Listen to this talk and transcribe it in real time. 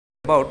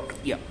about.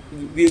 Yeah,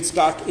 we'll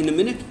start in a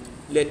minute.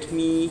 Let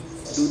me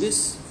do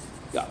this.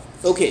 Yeah,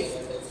 okay.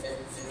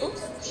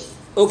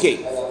 Okay,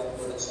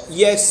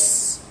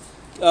 yes.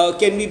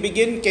 Can we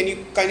begin? Can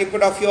you kindly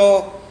put off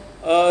your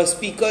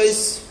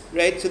speakers,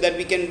 right, so that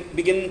we can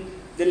begin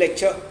the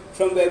lecture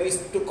from where we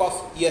took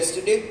off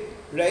yesterday,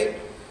 right?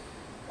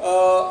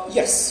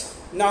 Yes.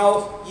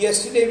 Now,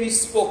 yesterday we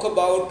spoke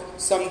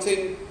about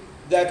something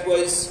that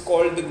was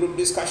called the group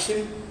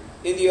discussion.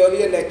 In the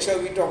earlier lecture,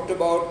 we talked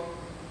about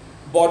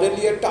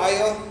bodily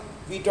attire.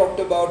 We talked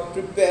about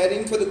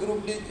preparing for the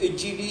group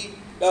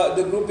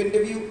the group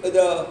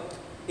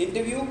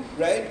interview,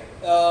 right?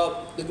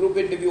 The group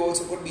interview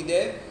also could be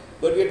there,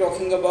 but we are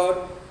talking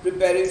about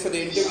preparing for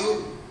the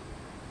interview.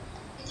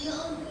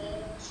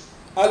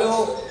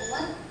 Hello,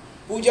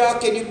 Pooja,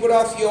 can you put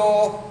off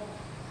your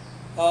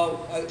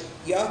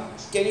yeah?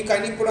 Can you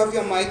kindly put off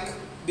your mic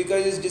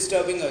because it's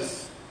disturbing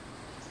us?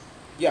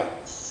 Yeah.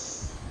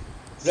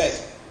 Right.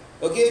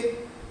 Okay.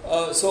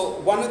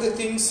 So one of the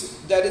things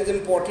that is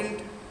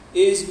important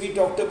is we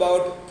talked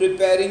about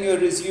preparing your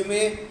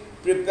resume,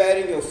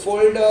 preparing your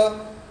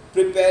folder,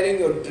 preparing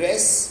your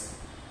dress,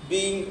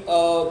 being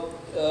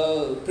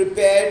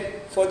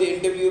prepared for the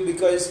interview,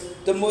 because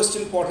the most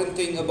important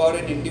thing about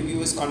an interview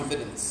is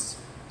confidence,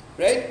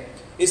 right?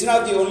 It's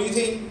not the only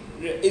thing.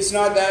 It's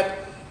not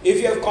that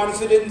if you have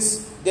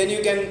confidence then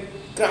you can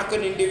crack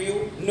an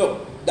interview.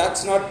 No,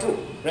 that's not true,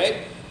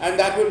 right? And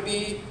that would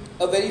be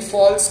a very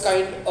false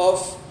kind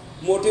of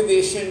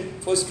motivation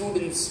for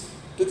students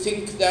to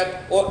think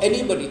that, or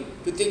anybody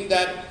to think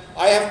that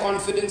I have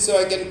confidence so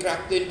I can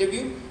crack the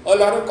interview. A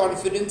lot of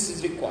confidence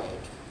is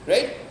required,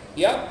 right?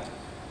 Yeah.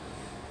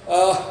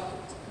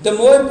 The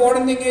more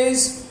important thing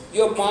is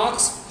your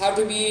marks have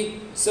to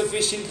be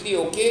sufficiently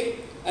okay,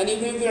 and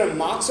even if your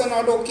marks are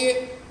not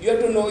okay, you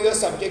have to know your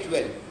subject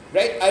well,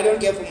 right? I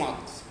don't care for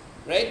marks,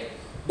 right?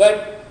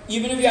 But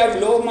even if you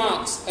have low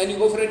marks and you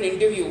go for an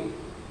interview,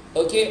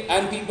 okay,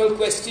 and people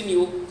question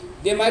you,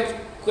 they might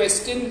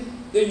question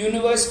the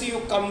university you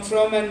come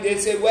from, and they'll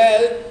say,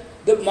 well,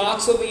 the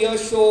marks over here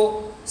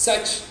show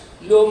such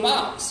low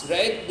marks,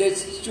 right? They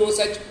show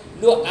such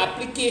low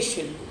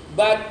application.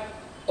 But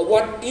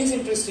what is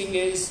interesting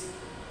is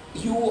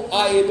you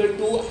are able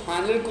to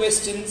handle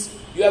questions,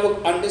 you have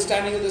an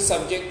understanding of the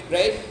subject,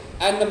 right?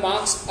 And the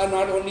marks are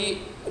not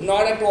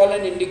at all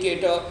an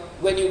indicator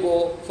when you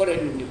go for an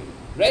interview,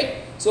 right?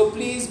 So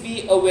please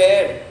be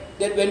aware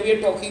that when we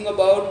are talking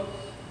about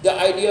the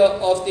idea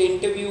of the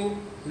interview,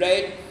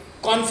 right,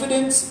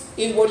 confidence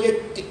is what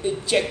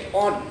you checked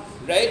on,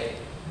 right?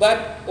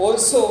 But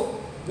also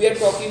we are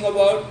talking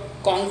about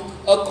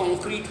a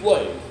concrete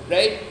world,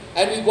 right?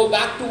 And we go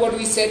back to what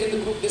we said in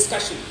the group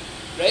discussion,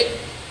 right?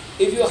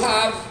 If you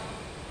have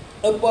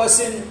a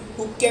person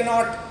who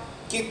cannot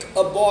kick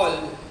a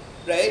ball,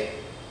 right,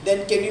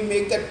 then can you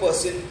make that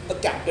person a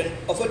captain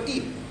of a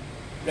team,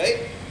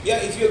 right? Yeah,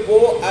 if you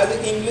go as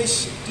an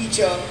English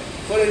teacher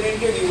for an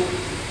interview,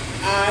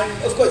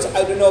 and of course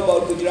I don't know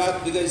about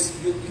Gujarat because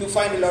you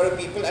find a lot of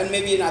people, and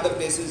maybe in other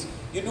places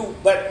you do,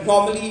 but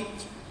normally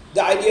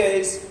the idea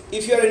is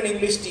if you're an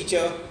English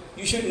teacher,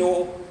 you should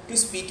know to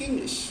speak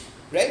English,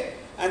 right?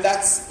 And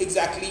that's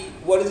exactly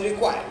what is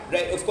required,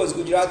 right? Of course,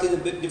 Gujarat is a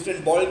bit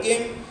different ball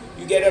game.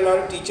 You get a lot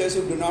of teachers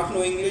who do not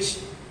know English,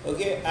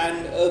 okay?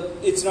 And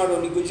it's not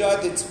only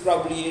Gujarat, it's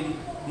probably in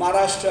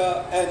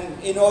Maharashtra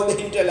and in all the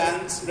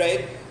hinterlands,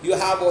 right? You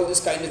have all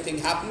this kind of thing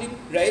happening,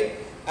 right?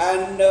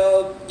 And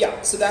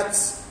yeah, so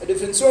that's a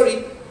different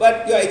story,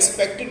 but you're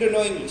expected to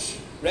know English,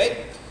 right?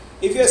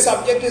 If your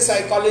subject is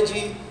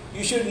psychology,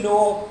 you should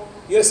know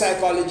your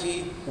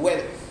psychology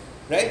well,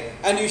 right?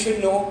 And you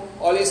should know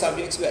all your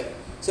subjects well.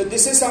 So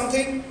this is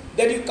something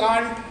that you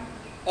can't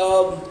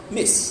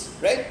miss,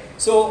 right?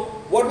 So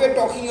what we're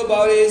talking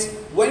about is,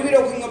 when we're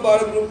talking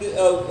about a group,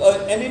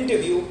 an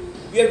interview,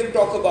 we have to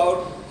talk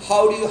about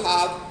how do you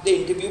have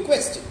the interview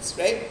questions,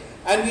 right?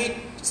 And we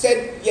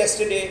said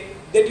yesterday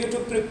that you have to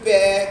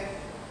prepare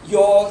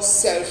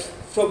yourself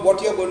from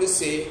what you're going to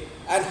say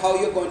and how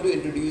you're going to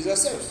introduce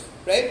yourself,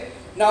 right?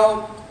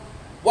 Now,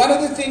 one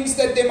of the things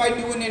that they might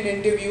do in an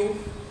interview,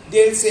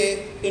 they'll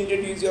say,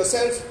 introduce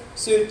yourself.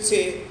 So you'd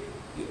say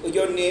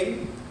your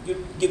name,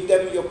 you give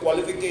them your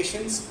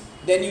qualifications,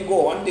 then you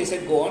go on, they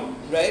said go on,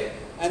 right?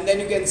 And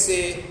then you can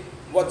say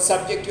what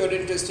subject you're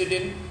interested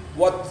in,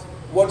 what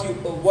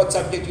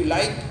subject you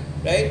like,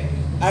 right?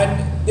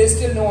 And there's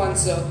still no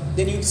answer,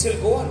 then you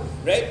still go on,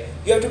 right?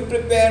 You have to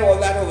prepare all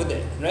that over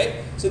there, right?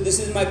 So this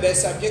is my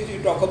best subject.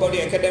 You talk about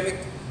your academic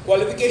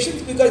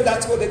qualifications because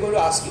that's what they're going to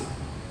ask you,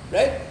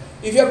 right?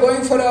 If you're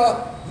going for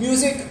a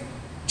music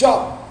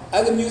job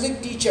as a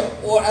music teacher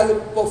or as a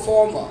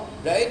performer,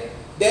 right,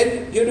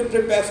 then you have to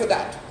prepare for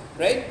that,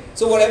 right?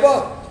 So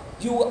whatever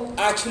you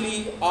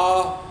actually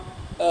are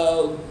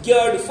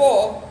geared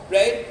for,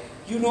 right,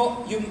 you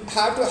know, you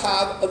have to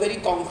have a very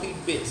concrete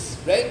base,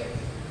 right?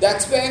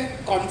 That's where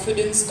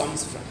confidence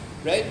comes from,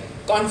 right?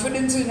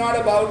 Confidence is not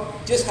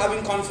about just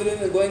having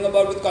confidence and going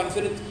about with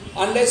confidence.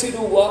 Unless you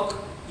do work,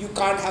 you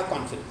can't have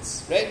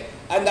confidence, right?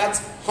 And that's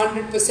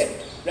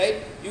 100%. right?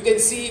 You can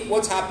see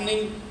what's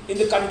happening in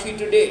the country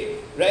today,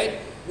 right?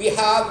 We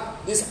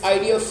have this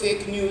idea of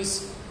fake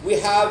news, we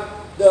have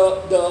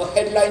the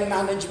headline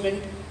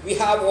management, we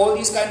have all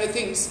these kind of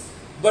things,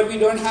 but we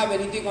don't have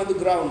anything on the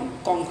ground,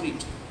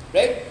 concrete,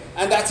 right?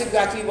 And that's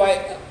exactly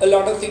why a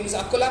lot of things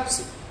are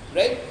collapsing,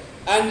 right?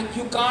 And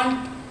you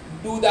can't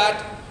do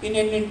that in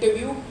an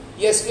interview.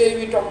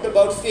 Yesterday we talked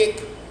about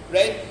fake,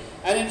 right?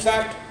 And in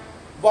fact,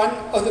 one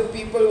of the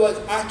people was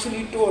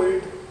actually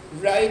told,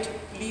 right,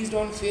 please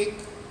don't fake,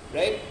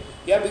 right?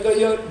 Yeah, because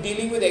you're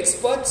dealing with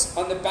experts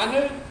on the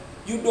panel,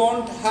 you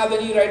don't have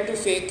any right to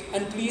fake,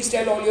 and please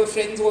tell all your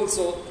friends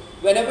also,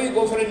 whenever you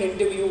go for an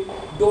interview,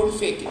 don't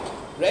fake it,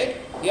 right?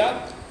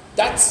 Yeah,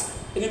 that's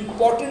an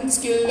important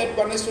skill that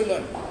one has to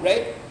learn,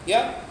 right?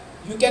 Yeah,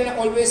 you can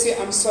always say,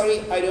 I'm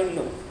sorry, I don't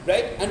know,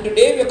 right? And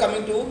today we are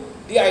coming to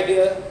the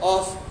idea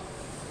of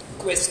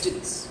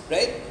questions,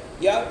 right?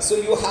 Yeah, so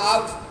you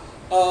have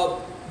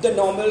the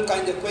normal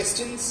kind of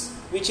questions,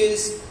 which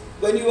is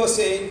when you are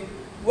saying,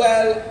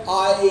 well,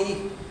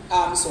 I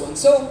am so and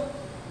so,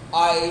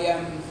 I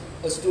am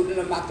a student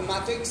of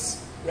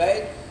mathematics,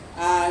 right?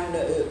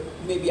 And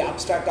maybe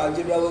abstract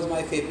algebra was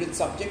my favorite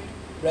subject,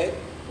 right?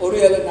 Or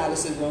real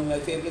analysis was my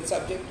favorite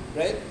subject,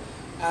 right?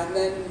 And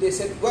then they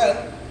said,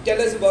 well,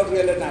 tell us about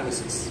real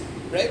analysis,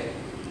 right?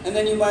 And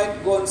then you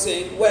might go on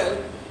saying, well,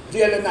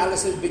 real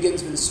analysis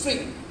begins with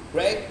string,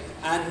 right?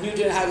 And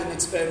Newton has an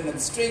experiment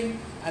with string,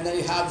 and then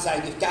you have this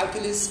idea of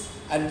calculus,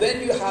 and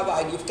when you have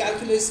idea of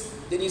calculus,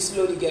 then you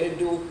slowly get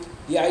into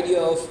the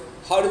idea of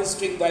how does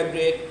string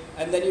vibrate,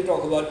 and then you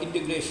talk about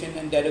integration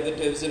and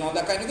derivatives and all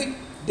that kind of thing.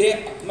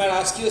 They might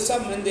ask you a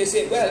sum, and they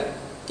say, well,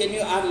 can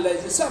you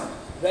analyze the sum,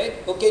 right?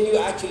 Or can you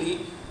actually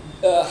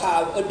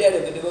have a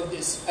derivative of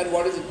this, and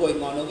what is it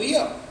going on over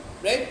here,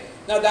 right?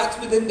 Now that's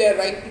within their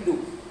right to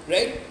do,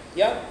 right?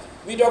 Yeah,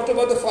 we talked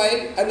about the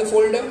file and the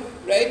folder,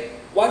 right?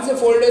 Once the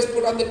folder is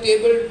put on the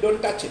table,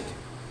 don't touch it,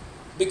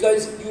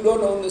 because you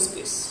don't own the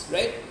space,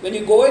 right? When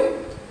you go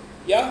in,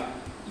 yeah,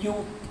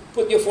 you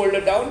put your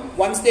folder down.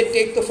 Once they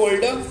take the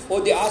folder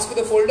or they ask for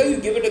the folder, you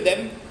give it to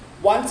them.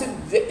 Once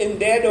it's in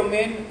their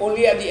domain,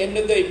 only at the end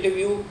of the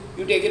interview,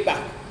 you take it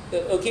back.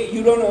 Okay,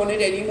 you don't own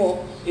it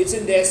anymore. It's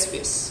in their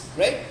space,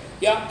 right?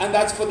 Yeah, and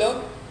that's for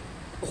the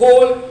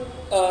whole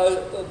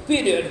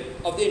period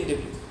of the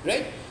interview,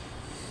 right?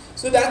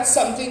 So that's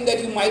something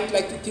that you might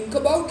like to think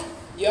about,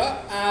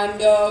 yeah,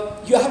 and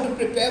you have to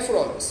prepare for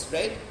all this,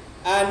 right?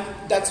 And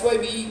that's why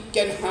we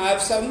can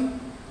have some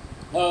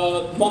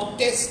mock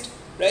test,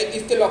 right,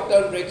 if the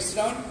lockdown breaks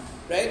down,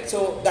 right?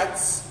 So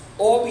that's,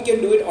 or we can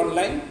do it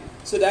online,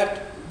 so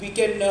that we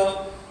can,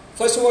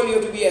 first of all, you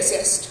have to be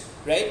assessed,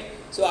 right?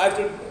 So I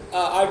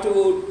have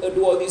to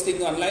do all these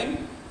things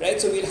online, right?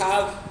 So we'll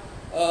have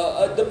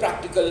the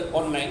practical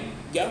online,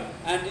 yeah,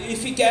 and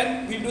if we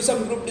can, we'll do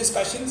some group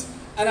discussions,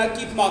 and I'll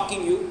keep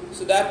marking you,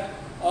 so that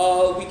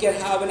we can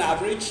have an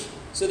average,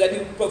 so that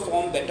you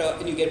perform better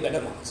and you get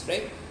better marks,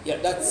 right? Yeah,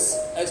 that's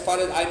as far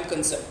as I'm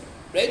concerned,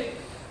 right?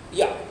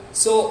 Yeah,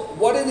 so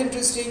what is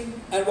interesting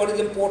and what is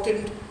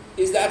important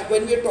is that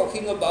when we are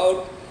talking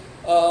about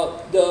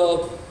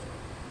the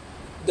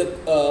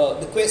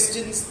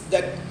questions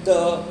that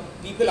the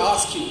people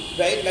ask you,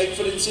 right? Like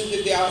for instance,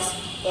 if they ask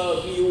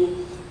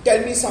you,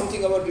 tell me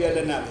something about real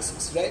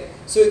analysis, right?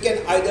 So you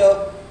can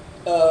either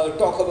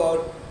talk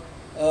about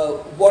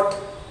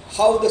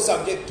how the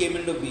subject came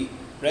into being,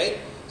 right?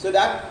 So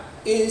that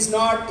is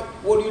not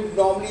what you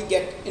normally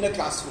get in a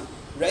classroom,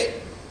 right?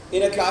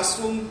 In a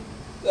classroom,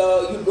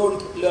 you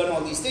don't learn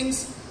all these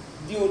things.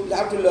 You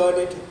have to learn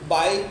it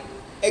by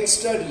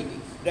extra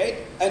reading, right?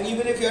 And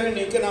even if you're in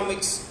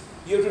economics,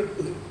 you have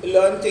to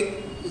learn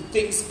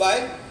things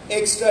by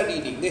extra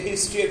reading, the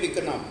history of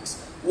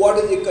economics. What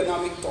is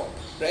economic thought,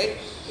 right?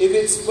 If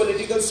it's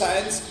political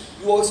science,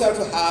 you also have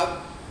to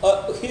have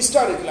a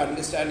historical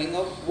understanding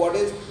of what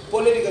is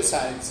political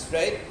science,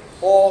 right?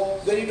 Or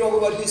when you talk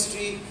about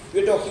history,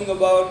 we're talking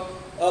about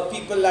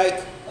people like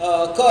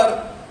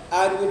Kerr,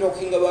 and we're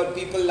talking about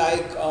people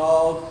like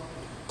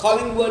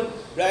Collingwood,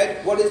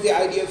 right? What is the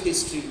idea of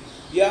history?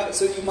 Yeah,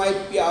 so you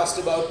might be asked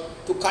about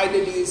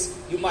Thucydides,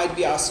 you might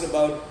be asked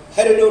about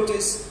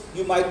Herodotus,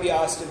 you might be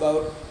asked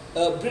about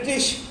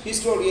British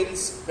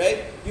historians,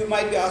 right? You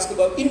might be asked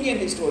about Indian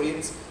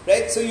historians,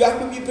 right? So you have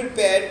to be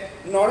prepared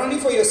not only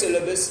for your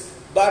syllabus,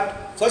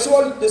 but first of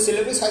all, the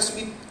syllabus has to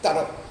be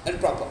thorough and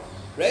proper,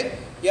 right?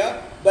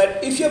 Yeah,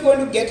 but if you're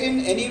going to get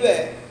in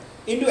anywhere,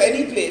 into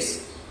any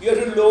place, you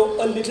have to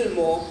know a little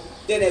more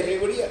than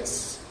everybody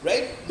else,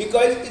 right?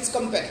 Because it's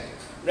competitive,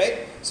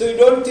 right? So you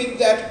don't think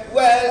that,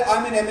 well,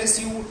 I'm in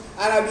MSU and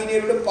I've been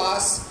able to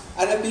pass,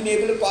 and I've been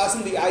able to pass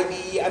in the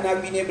IDE, and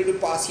I've been able to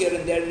pass here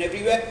and there and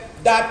everywhere.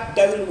 That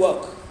doesn't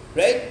work,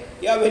 right?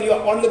 Yeah, when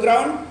you're on the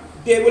ground,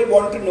 they will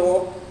want to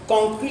know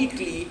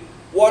concretely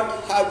what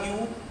have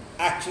you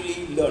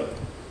actually learned,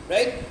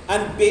 right?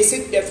 And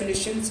basic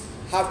definitions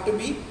have to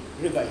be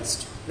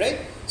revised, right?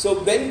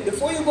 So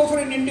before you go for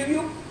an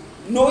interview,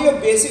 know your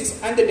basics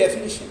and the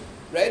definition,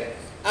 right?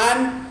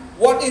 And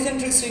what is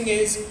interesting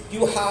is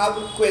you have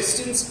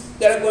questions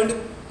that are going to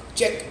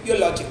check your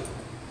logic,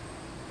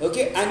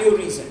 okay, and your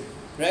reason,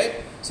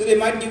 right? So they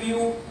might give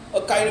you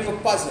a kind of a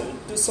puzzle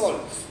to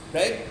solve,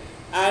 right?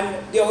 And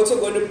they're also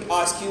going to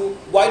ask you,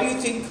 why do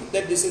you think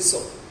that this is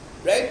so,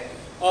 right?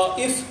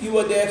 If you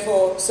were there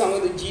for some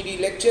of the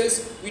GD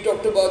lectures, we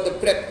talked about the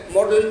PrEP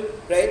model,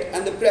 right?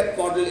 And the PrEP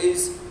model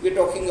is, we're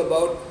talking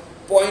about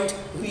point,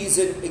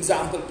 reason,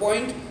 example,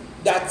 point.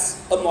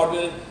 That's a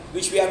model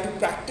which we have to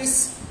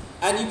practice,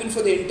 and even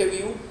for the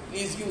interview,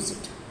 please use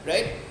it,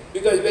 right?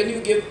 Because when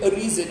you give a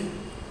reason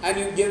and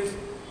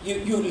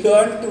you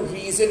learn to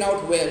reason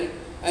out well,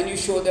 and you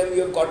show them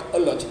you have got a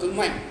logical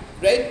mind,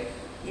 right?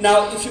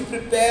 Now, if you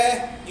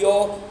prepare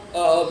your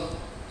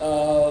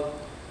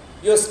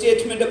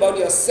statement about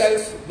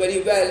yourself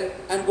very well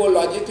and go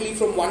logically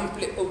from one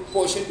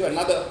portion to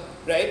another,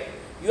 right?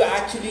 You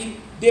actually,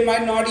 they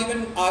might not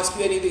even ask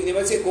you anything. They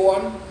might say, go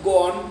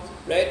on,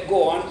 right?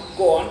 Go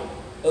on,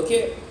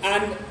 okay?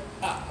 And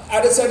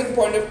at a certain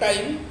point of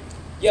time,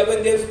 yeah,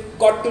 when they've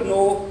got to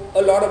know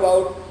a lot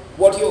about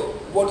what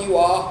you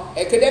are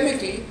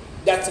academically,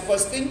 that's the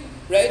first thing,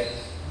 right?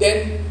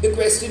 Then the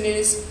question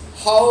is,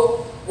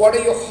 what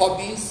are your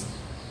hobbies?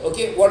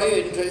 Okay, what are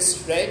your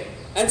interests, right?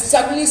 And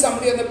suddenly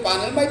somebody on the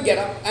panel might get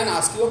up and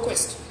ask you a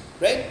question,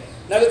 right?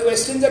 Now the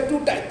questions are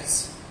two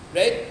types,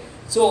 right?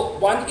 So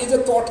one is a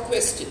thought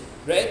question,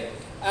 right?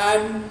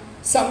 And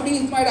somebody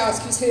might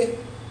ask you, say,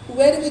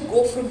 where do we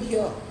go from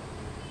here?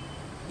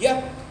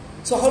 Yeah.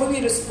 So how do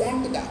we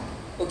respond to that?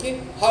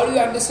 Okay. How do you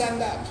understand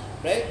that?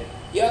 Right?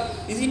 Yeah.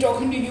 Is he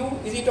talking to you?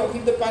 Is he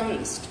talking to the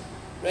panelist?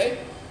 Right?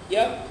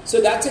 Yeah.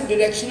 So that's a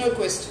directional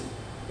question,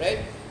 right?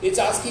 It's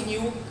asking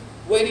you,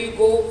 where do you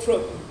go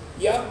from?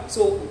 Yeah.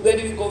 So where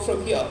do you go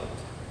from here?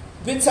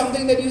 With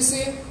something that you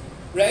say,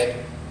 right?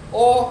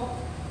 Or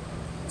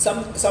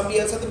somebody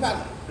else on the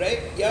panel,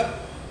 right? Yeah.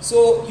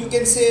 So you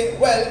can say,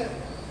 well,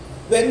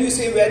 when you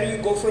say where do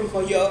you go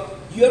from here,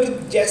 you have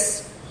to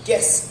just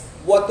guess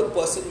what the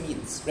person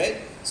means, right?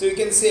 So you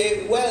can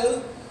say,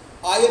 well,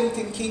 I am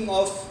thinking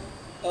of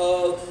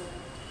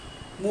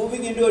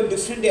moving into a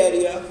different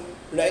area,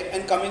 right,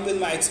 and coming with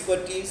my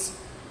expertise,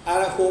 and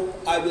I hope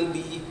I will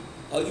be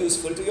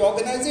useful to your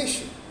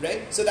organization,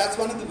 right? So that's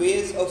one of the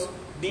ways of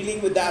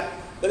dealing with that.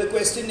 But the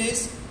question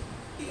is,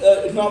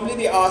 normally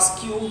they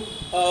ask you,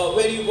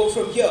 where do you go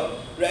from here,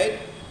 right?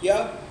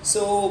 Yeah.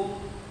 So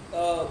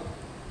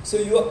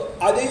you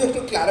either you have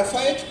to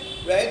clarify it,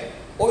 right,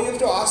 or you have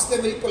to ask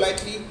them very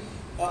politely,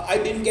 I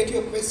didn't get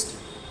your question,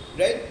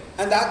 right?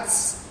 And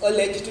that's a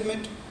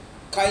legitimate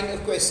kind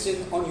of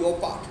question on your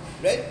part,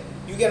 right?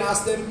 You can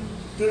ask them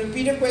to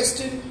repeat a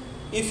question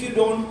if you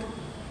don't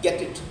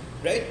get it,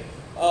 right?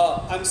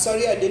 I'm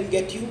sorry I didn't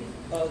get you.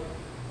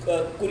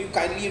 Could you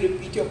kindly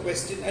repeat your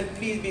question, and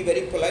please be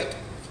very polite.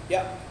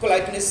 Yeah,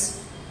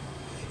 politeness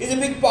is a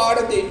big part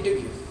of the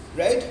interview,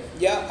 right?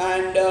 Yeah,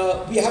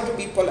 and we have to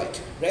be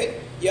polite, right?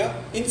 Yeah,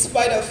 in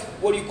spite of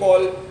what you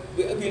call,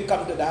 we'll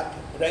come to that,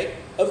 right?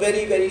 A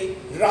very, very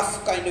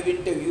rough kind of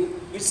interview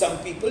which some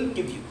people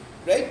give you,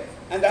 right?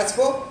 And that's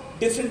for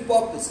different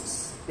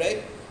purposes,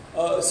 right?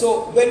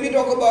 So when we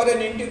talk about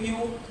an interview,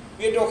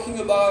 we are talking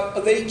about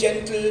a very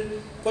gentle,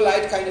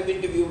 polite kind of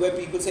interview where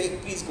people say,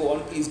 please go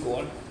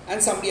on,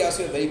 and somebody asks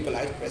you a very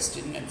polite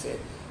question and say,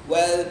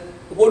 well,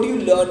 what do you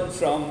learn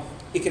from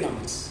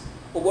economics?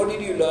 Or what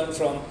did you learn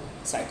from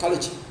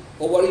psychology?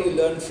 Or what did you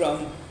learn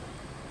from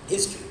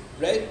history,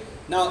 right?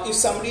 Now, if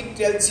somebody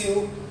tells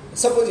you,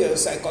 suppose you're a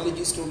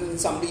psychology student and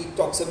somebody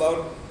talks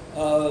about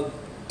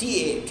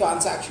TA,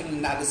 transactional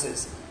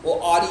analysis, or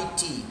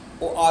RET,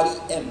 or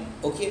REM,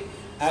 okay?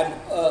 And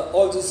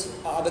all those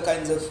other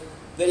kinds of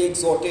very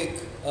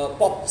exotic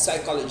pop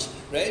psychology,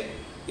 right?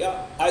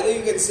 Yeah, either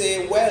you can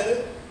say,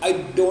 well, I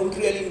don't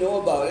really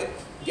know about it,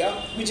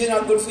 yeah, which is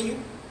not good for you,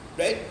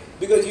 right?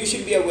 Because you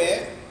should be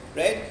aware,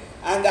 right?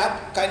 And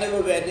that kind of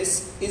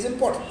awareness is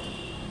important,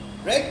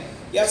 right?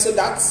 Yeah, so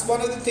that's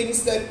one of the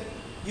things that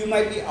you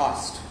might be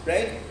asked,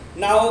 right?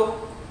 Now,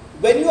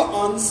 when you're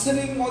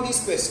answering all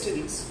these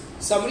questions,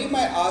 somebody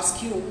might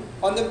ask you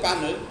on the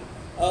panel,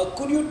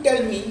 could you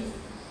tell me,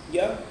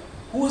 yeah,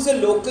 who is the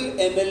local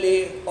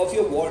MLA of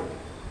your ward,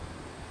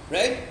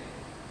 right?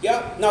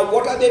 Yeah, now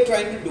what are they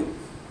trying to do,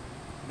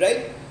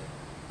 right?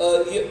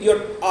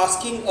 You're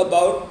asking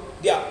about,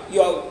 yeah,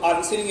 you're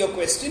answering your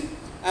question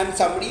and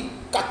somebody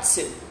cuts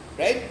in,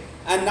 right?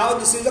 And now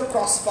this is a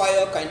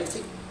crossfire kind of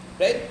thing,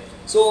 right?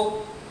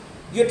 So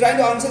you're trying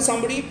to answer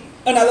somebody,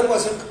 another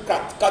person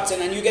cuts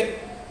in and you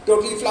get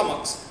totally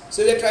flummoxed.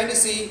 So they're trying to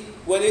see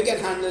whether you can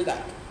handle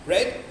that,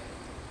 right?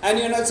 And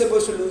you're not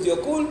supposed to lose your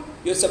cool,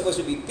 you're supposed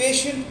to be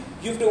patient,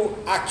 you have to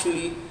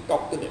actually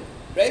talk to them,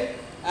 right?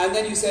 And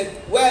then you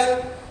said,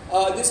 well,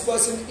 this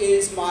person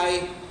is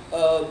my,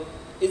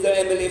 is the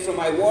MLA from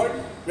my ward,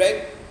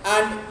 right?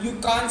 And you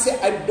can't say,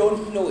 I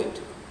don't know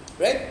it,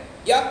 right?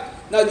 Yeah?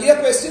 Now these are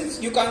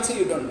questions you can't say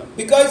you don't know,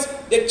 because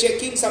they're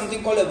checking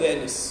something called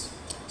awareness.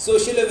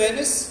 Social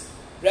awareness,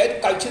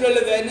 right? Cultural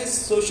awareness,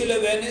 social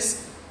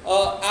awareness,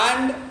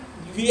 and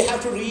we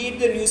have to read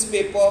the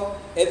newspaper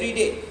every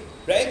day,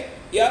 right?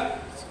 Yeah?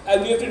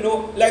 And we have to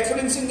know, like for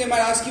instance, they might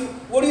ask you,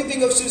 what do you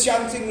think of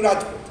Sushant Singh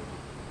Rajput?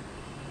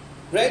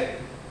 right?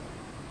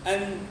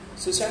 And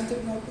Sushant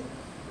will not do.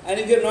 And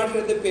if you have not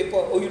read the paper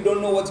or you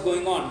don't know what's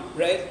going on,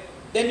 right,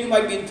 then you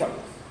might be in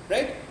trouble,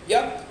 right?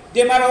 Yeah.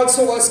 They might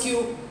also ask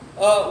you,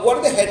 what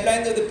are the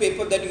headlines of the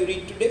paper that you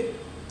read today,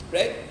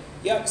 right?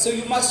 Yeah. So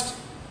you must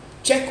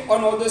check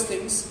on all those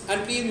things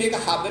and please make a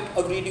habit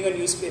of reading a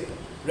newspaper,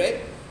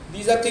 right?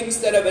 These are things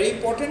that are very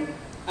important,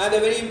 and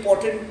they're very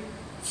important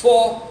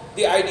for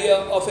the idea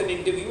of an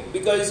interview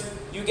because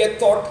you get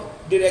thought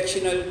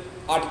directional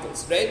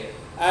articles, right?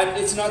 And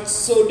it's not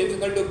so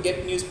difficult to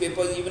get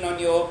newspapers even on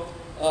your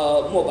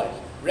mobile,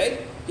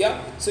 right?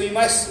 Yeah. So you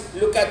must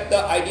look at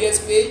the ideas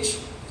page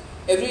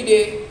every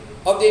day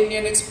of the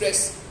Indian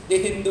Express, the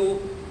Hindu,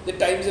 the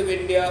Times of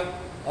India,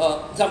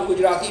 some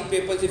Gujarati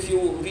papers if you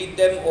read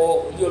them,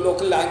 or your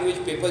local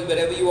language papers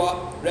wherever you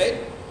are, right?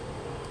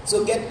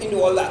 So get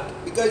into all that,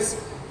 because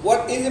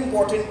what is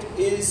important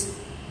is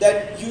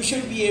that you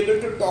should be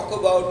able to talk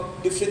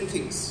about different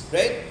things,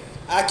 right?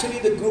 Actually,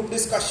 the group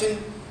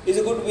discussion is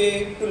a good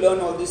way to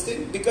learn all these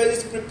things because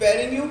it's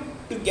preparing you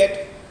to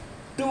get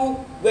to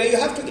where you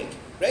have to get,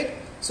 right?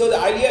 So the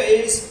idea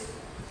is,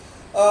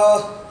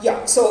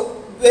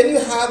 so when you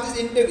have this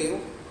interview,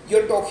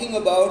 you're talking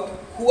about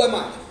who am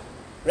I,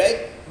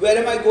 right? Where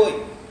am I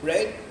going,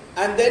 right?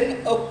 And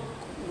then a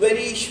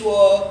very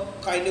sure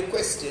kind of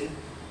question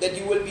that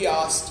you will be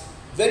asked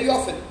very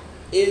often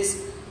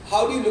is,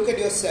 how do you look at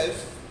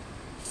yourself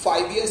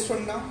 5 years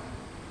from now,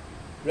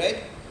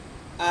 right?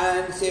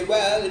 And say,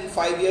 well, in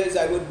 5 years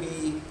I would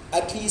be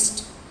at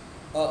least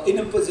in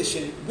a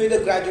position with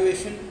a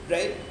graduation,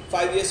 right?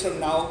 5 years from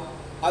now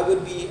I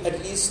would be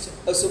at least,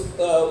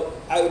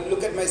 I would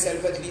look at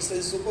myself at least as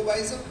a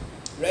supervisor,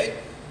 right?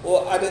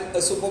 Or at a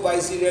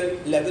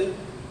supervisorial level,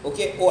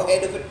 okay? Or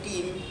head of a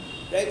team,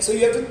 right? So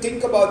you have to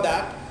think about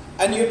that,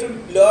 and you have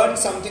to learn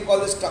something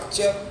called the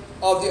structure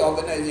of the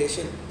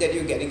organization that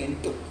you're getting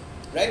into,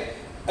 right?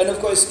 And of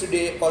course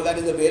today all that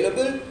is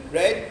available,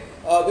 right?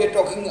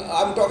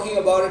 I'm talking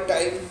about a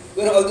time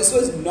when all this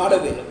was not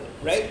available,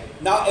 right?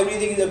 Now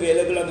everything is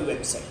available on the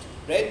website,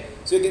 right?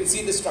 So you can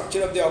see the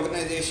structure of the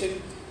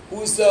organization,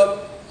 who's the,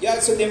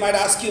 so they might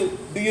ask you,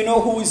 do you know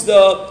who is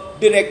the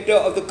director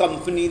of the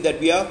company that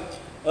we are,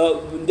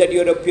 that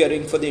you're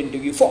appearing for the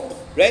interview for,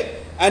 right?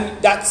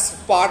 And that's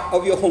part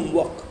of your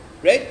homework,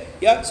 right?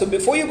 Yeah, so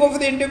before you go for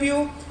the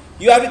interview,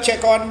 you have to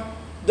check on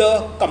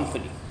the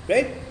company,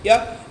 right?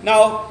 Yeah.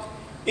 Now,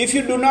 if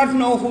you do not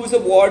know who is the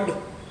ward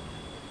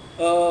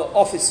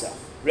officer,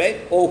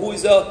 right, or who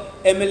is the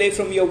MLA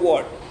from your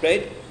ward,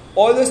 right,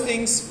 all those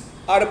things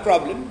are a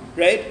problem,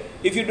 right?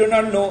 If you do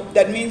not know,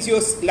 that means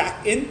you're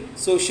lack in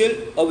social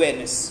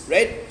awareness,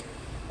 right?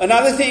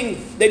 Another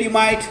thing that you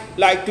might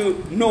like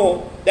to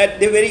know, that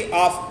they very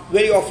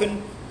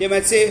often they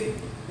might say,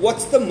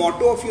 what's the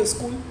motto of your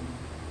school,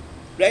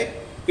 right?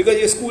 Because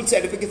your school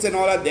certificates and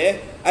all are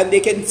there, and they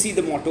can see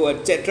the motto,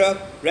 etc.,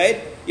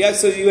 right? Yeah,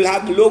 so you will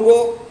have the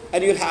logo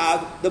and you'll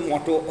have the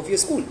motto of your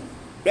school,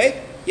 right?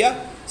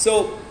 Yeah,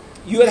 so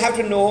you will have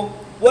to know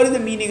what is the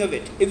meaning of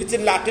it. If it's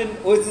in Latin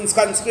or it's in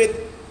Sanskrit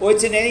or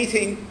it's in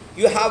anything,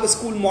 you have a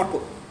school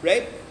motto,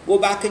 right? Go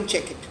back and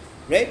check it,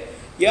 right?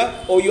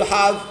 Yeah, or you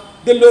have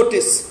the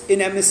lotus in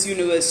MS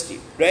University,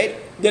 right?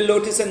 The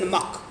lotus and the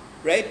muck,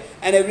 right?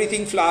 And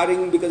everything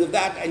flowering because of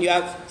that, and you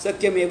have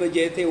Satyameva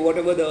Jayate,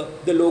 whatever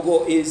the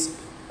logo is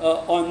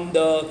on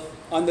the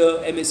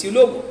MSU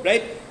logo,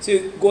 right? So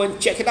you go and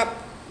check it up,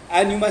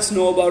 and you must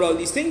know about all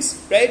these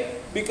things, right?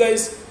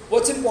 Because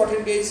what's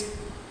important is,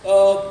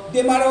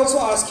 they might also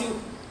ask you,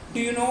 do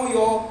you know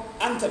your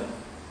anthem,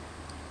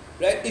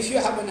 right? If you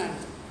have an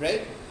anthem,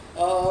 right?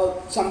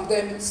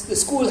 Sometimes the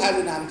school has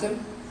an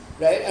anthem,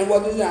 right? And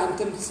what does the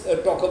anthem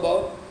talk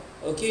about?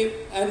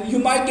 Okay, and you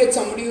might get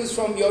somebody who's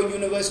from your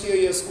university or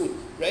your school,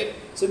 right?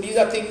 So these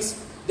are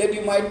things that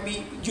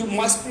you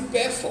must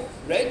prepare for,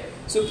 right?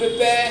 So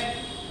prepare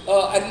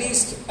at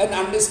least an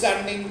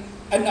understanding,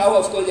 and now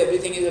of course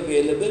everything is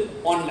available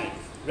online,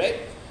 right?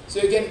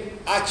 So you can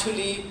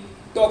actually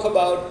talk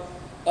about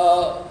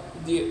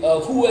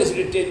who has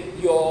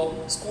written your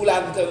school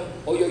anthem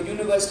or your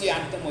university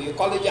anthem or your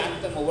college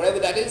anthem or whatever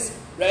that is,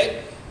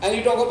 right? And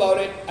you talk about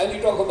it, and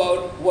you talk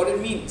about what it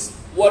means.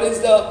 What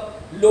is the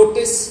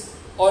lotus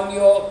on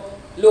your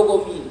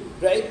logo mean,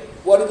 right?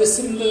 What do the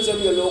symbols of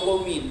your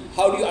logo mean?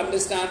 How do you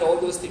understand all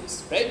those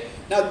things, right?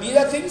 Now these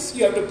are things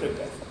you have to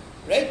prepare for,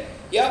 right?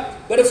 Yeah,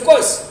 but of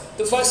course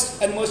the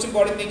first and most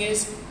important thing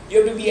is you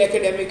have to be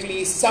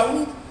academically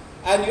sound,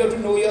 and you have to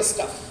know your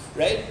stuff,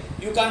 right?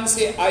 You can't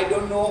say I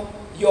don't know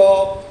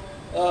your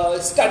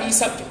study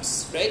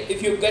subjects, right?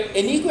 If you get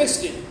any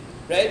question,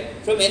 right,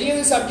 from any of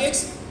the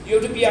subjects, you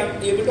have to be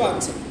able to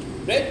answer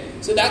it,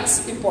 right? So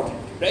that's important,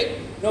 right?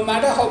 No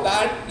matter how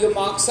bad your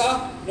marks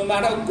are, no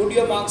matter how good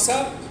your marks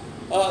are,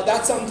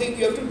 that's something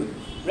you have to do,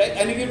 right?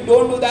 And if you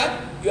don't do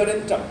that, you're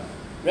in trouble,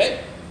 right?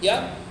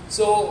 Yeah.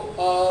 So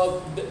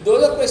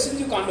those are questions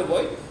you can't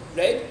avoid,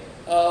 right?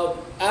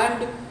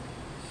 And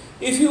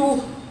if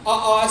you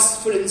are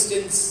asked, for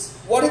instance,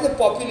 what is the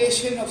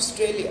population of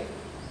Australia,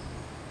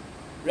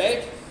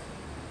 right?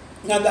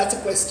 Now that's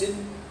a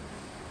question.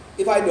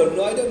 If I don't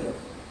know, I don't know,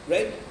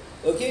 right?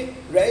 Okay,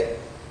 right?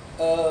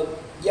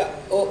 Yeah.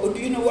 Or do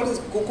you know what is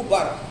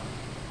kookaburra,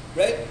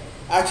 right?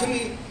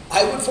 Actually,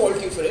 I would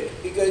fault you for it,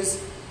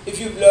 because if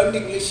you've learned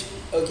English,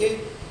 okay,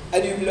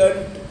 and you've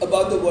learned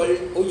about the world,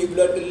 or you've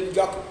learned a little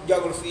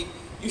geography,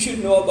 you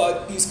should know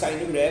about these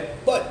kind of rare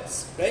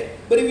birds, right?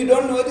 But if you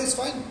don't know it, it's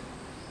fine,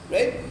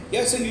 right?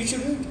 Yeah, so you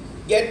shouldn't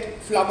get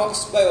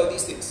flummoxed by all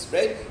these things,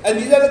 right? And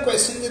these are the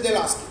questions that they'll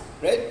ask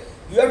you, right?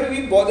 You have to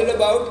be bothered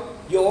about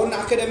your own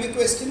academic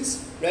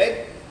questions,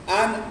 right?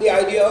 And the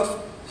idea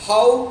of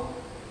how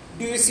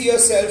do you see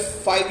yourself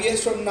 5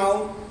 years from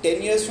now,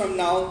 10 years from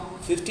now,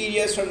 15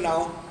 years from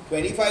now,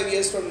 25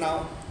 years from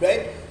now,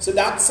 right? So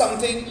that's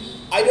something,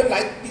 I don't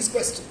like these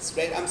questions,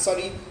 right? I'm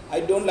sorry,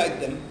 I don't like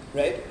them,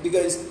 right?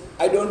 Because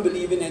I don't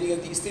believe in any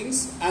of these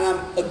things, and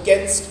I'm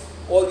against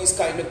all these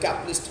kind of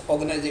capitalist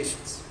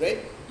organizations, right?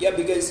 Yeah,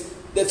 because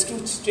that's too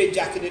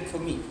straitjacketed for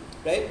me,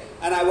 right?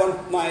 And I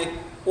want my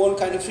own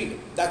kind of freedom.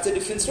 That's a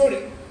different story,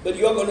 but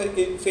you're going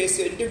to face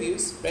your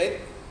interviews, right?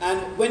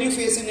 And when you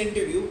face an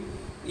interview,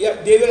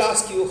 yeah, they will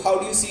ask you, how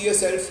do you see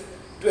yourself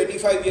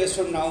 25 years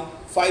from now,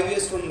 5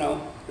 years from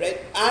now, right?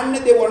 And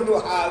they want to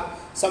have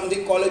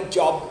something called a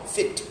job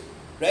fit,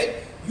 right?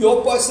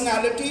 Your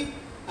personality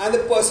and the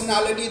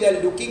personality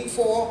they're looking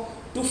for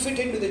to fit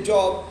into the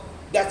job,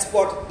 that's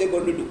what they're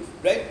going to do,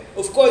 right?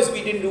 Of course,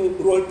 we didn't do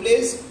role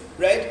plays,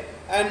 right?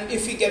 And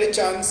if we get a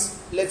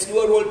chance, let's do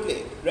a role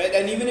play, right?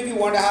 And even if you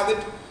want to have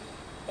it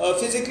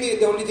physically,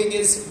 the only thing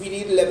is we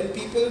need 11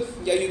 people.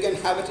 Yeah, you can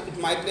have it at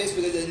my place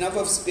because there's enough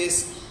of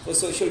space for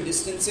social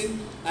distancing,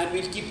 and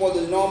we'll keep all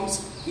the norms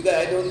because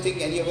I don't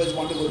think any of us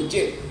want to go to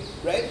jail,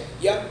 right?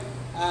 Yeah,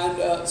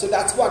 and so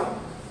that's one.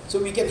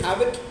 So we can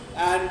have it,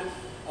 and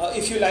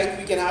if you like,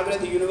 we can have it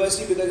at the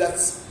university because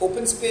that's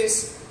open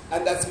space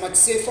and that's much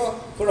safer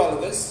for all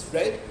of us,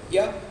 right?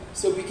 Yeah,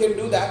 so we can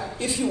do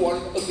that if you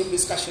want a group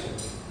discussion,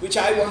 which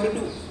I want to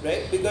do,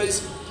 right?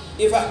 Because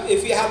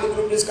if we have the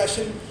group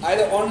discussion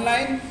either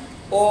online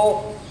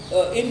or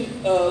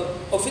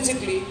or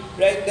physically,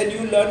 right, then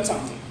you learn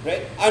something,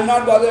 right? I'm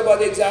not bothered about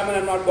the exam, and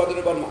I'm not bothered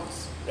about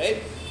marks, right?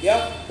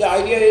 Yeah, the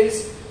idea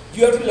is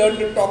you have to learn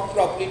to talk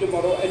properly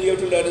tomorrow, and you have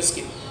to learn a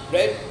skill,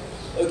 right?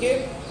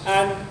 Okay,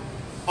 and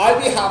I'll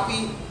be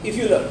happy if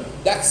you learn.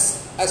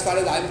 That's as far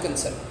as I'm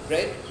concerned,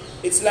 right?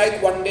 It's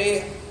like one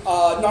day,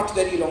 not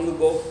very long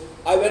ago,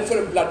 I went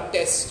for a blood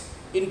test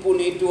in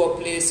Pune to a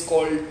place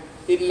called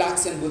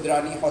Inlax and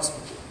Budrani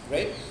Hospital,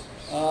 right?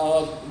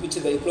 Which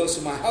is very close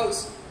to my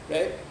house,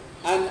 right?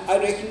 And I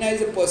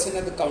recognized a person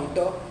at the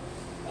counter,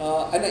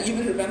 and I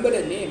even remember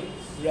her name,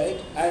 right?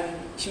 And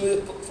she was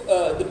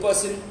the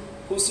person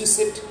who used to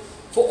sit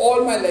for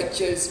all my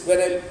lectures when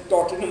I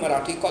taught in a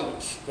Marathi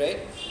college, right?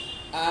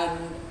 And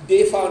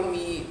they found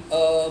me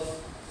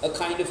a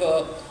kind of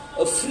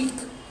a freak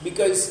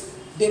because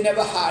they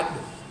never had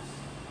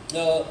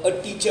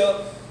a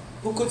teacher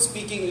who could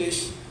speak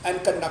English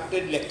and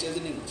conducted lectures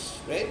in English,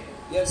 right?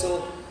 Yeah,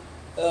 so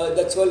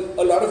that's a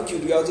lot of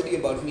curiosity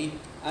about me,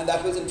 and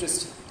that was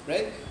interesting,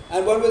 right?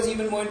 And what was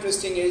even more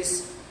interesting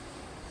is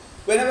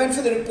when I went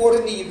for the report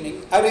in the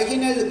evening, I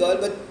recognized the girl,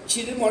 but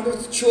she didn't want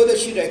to show that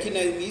she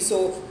recognized me.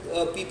 So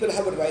people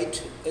have a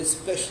right,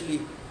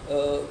 especially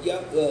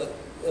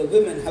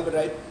women have a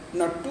right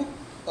not to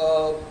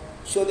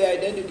show their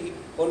identity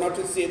or not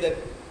to say that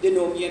they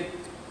know me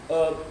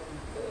and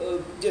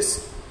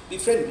just be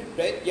friendly,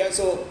 right? Yeah.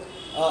 So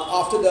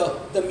after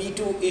the Me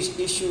Too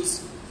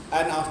issues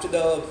and after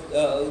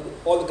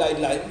all the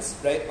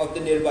guidelines, right, of the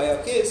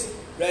Nirbhaya case,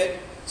 right?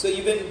 So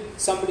even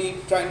somebody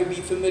trying to be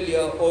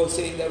familiar or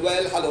saying that,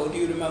 well, hello, do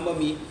you remember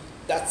me?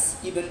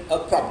 That's even a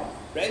problem,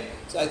 right?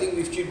 So I think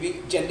we should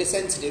be gender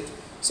sensitive.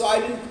 So I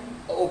didn't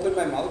open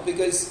my mouth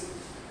because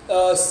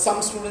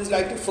some students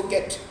like to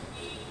forget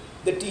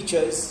the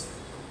teachers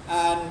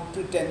and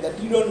pretend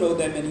that you don't know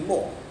them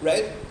anymore,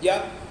 right?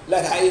 Yeah,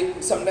 like I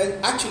sometimes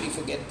actually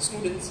forget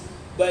students.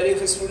 But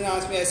if a student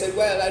asks me, I said,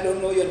 well, I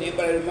don't know your name,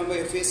 but I remember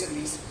your face at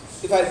least,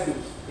 if I do,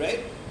 right?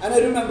 And I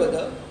remembered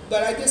her,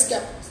 but I just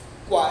kept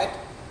quiet.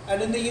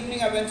 And in the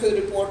evening, I went for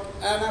the report,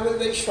 and I was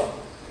very shocked.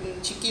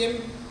 And she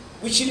came,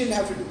 which she didn't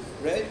have to do,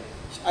 right?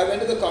 I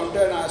went to the counter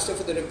and asked her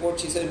for the report.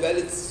 She said, well,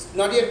 it's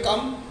not yet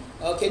come.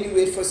 Can you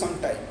wait for some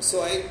time?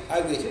 So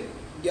I waited,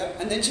 yeah.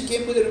 And then she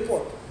came with the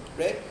report,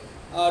 right,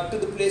 to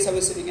the place I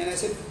was sitting. And I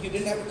said, you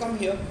didn't have to come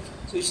here.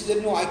 So she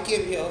said, no, I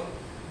came here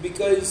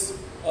because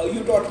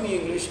you taught me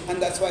English,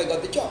 and that's why I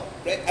got the job,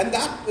 right? And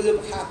that was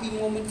a happy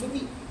moment for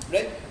me,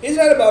 right? It's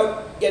not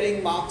about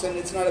getting marks, and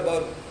it's not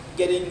about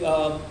getting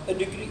a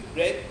degree,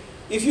 right?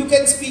 If you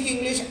can speak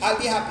English, I'll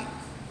be happy,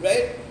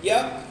 right?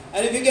 Yeah.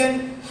 And if you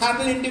can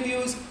handle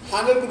interviews,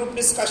 handle group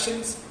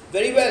discussions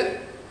very well,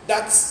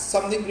 that's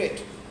something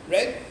great,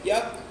 right?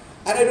 Yeah.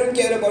 And I don't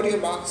care about your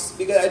marks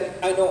because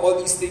I know all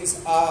these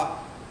things are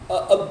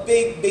a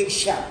big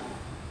sham,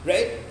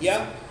 right?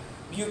 Yeah.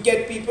 You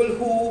get people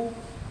who,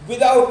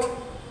 without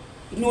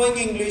knowing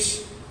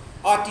English,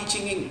 are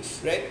teaching English,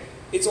 right?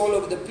 It's all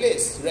over the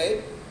place,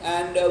 right?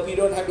 And we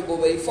don't have to go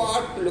very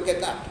far to look at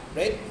that,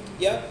 right?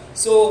 Yeah.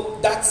 So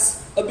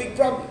that's a big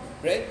problem,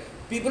 right?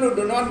 People who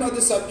do not know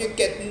the subject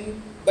get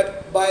in,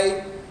 but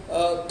by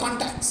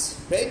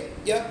contacts, right?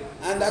 Yeah,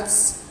 and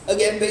that's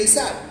again very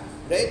sad,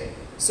 right?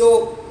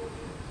 So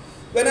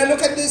when I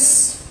look at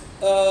this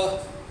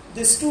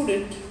this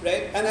student,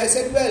 right, and I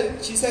said, well,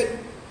 she said,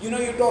 you know,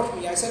 you taught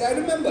me. I said, I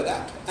remember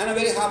that, and I'm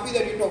very happy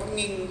that you're talking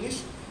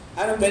English,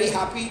 and I'm very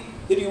happy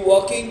that you're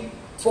working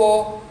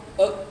for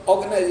an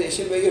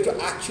organization where you have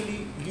to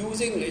actually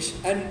use English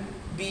and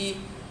be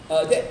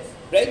there,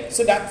 right?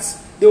 So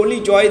that's the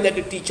only joy that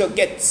a teacher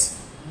gets,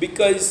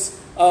 because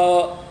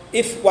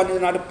if one is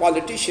not a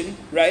politician,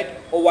 right,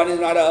 or one is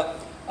not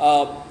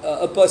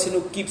a person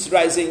who keeps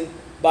rising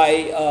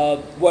by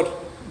what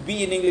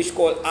we in English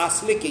call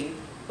ass licking,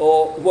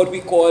 or what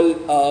we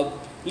call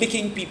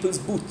licking people's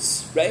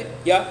boots, right?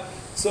 Yeah.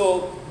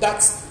 So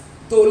that's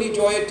the only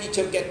joy a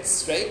teacher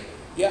gets, right?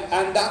 Yeah,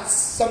 and that's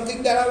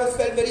something that I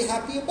felt very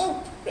happy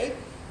about, right?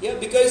 Yeah,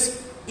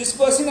 because this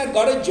person had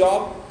got a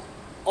job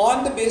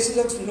on the basis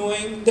of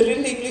knowing the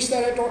little English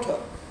that I taught her,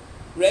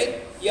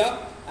 right? Yeah,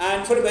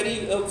 and for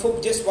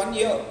just 1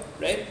 year,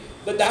 right?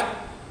 But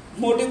that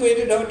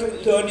motivated her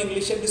to learn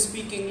English and to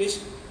speak English.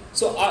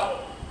 So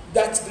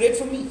that's great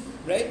for me,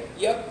 right?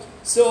 Yeah.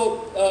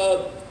 So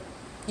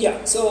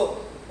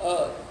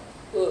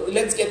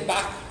let's get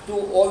back to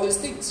all these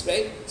things,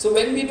 right? So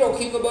when we're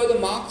talking about the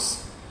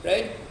marks,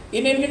 right?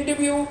 In an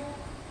interview,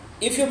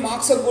 if your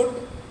marks are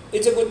good,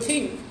 it's a good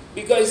thing,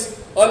 because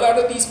a lot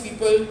of these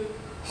people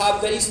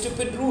have very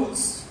stupid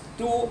rules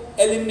to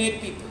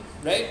eliminate people,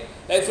 right?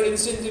 Like for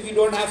instance, if you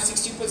don't have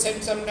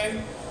 60%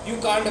 sometime, you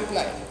can't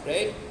apply,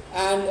 right?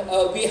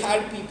 And we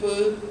had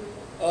people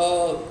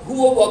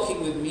who were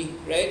working with me,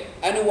 right,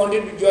 and who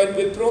wanted to join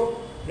Wipro,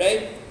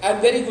 right,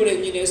 and very good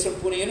engineers from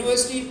Pune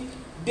University.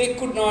 They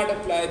could not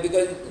apply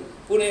because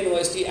Pune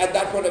University, at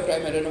that point of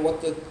time, I don't know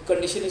what the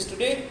condition is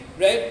today,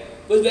 right,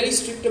 was very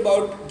strict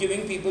about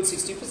giving people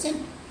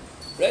 60%,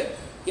 right?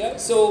 Yeah,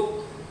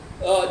 so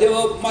they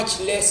were much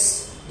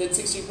less than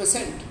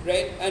 60%,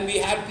 right? And we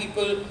had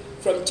people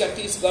from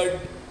Chhattisgarh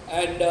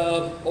and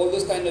all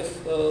those kind of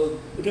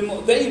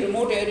very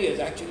remote areas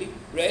actually,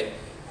 right,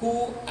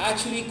 who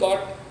actually got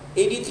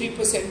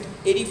 83%,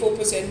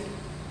 84%.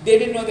 They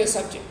didn't know their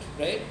subject,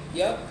 right?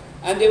 Yeah,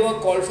 and they were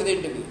called for the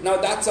interview. Now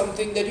that's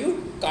something that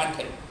you can't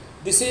help.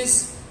 This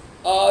is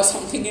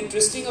something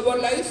interesting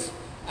about life,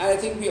 and I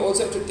think we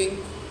also have to think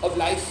of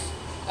life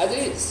as it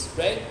is,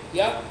 right?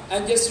 Yeah,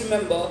 and just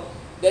remember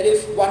that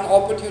if one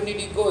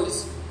opportunity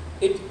goes,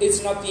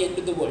 it's not the end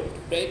of the world,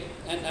 right?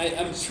 And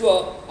I'm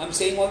sure I'm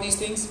saying all these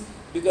things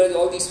because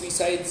all these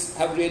suicides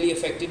have really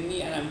affected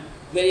me, and I'm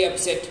very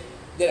upset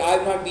that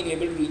I've not been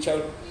able to reach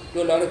out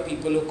to a lot of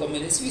people who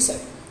committed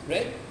suicide,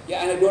 right?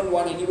 Yeah, and I don't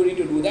want anybody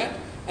to do that.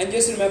 And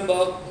just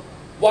remember,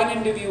 one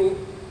interview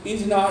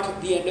is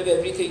not the end of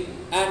everything,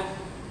 and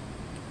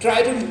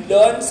try to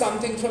learn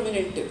something from an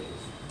interview.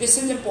 This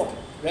is important,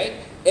 right?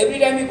 Every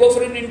time you go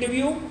for an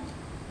interview,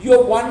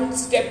 you're one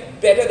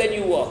step better than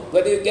you were.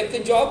 Whether you get the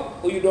job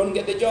or you don't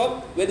get the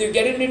job, whether you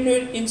get into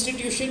an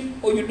institution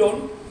or you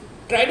don't,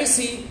 try to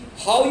see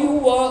how you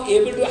were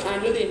able to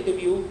handle the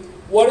interview.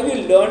 What have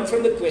you learned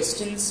from the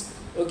questions?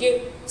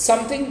 Okay,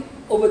 something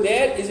over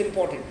there is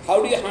important.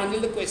 How do you handle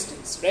the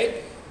questions,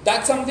 right?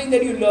 That's something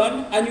that you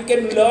learn, and you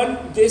can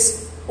learn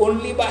this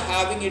only by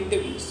having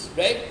interviews,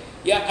 right?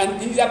 Yeah, and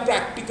these are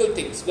practical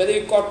things. Whether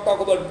you talk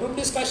about group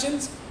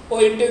discussions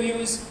or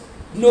interviews,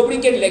 nobody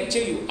can lecture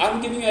you.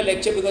 I'm giving you a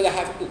lecture because I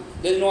have to.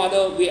 There's no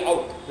other way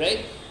out,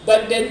 right?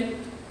 But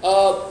then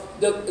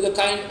the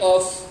kind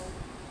of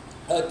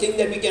thing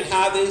that we can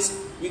have is,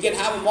 we can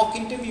have a mock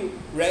interview,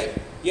 right?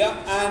 Yeah,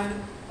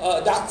 and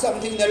that's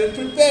something that will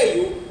prepare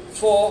you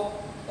for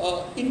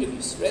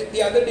interviews, right?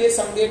 The other day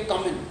somebody had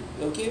come in,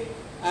 okay,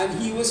 and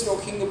he was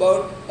talking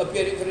about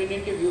appearing for an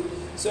interview.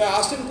 So I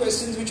asked him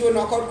questions which were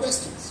knockout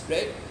questions,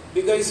 right?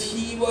 Because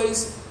he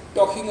was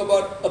talking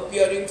about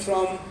appearing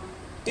from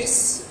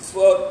TIS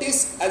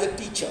as a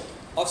teacher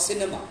of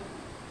cinema,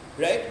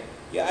 right?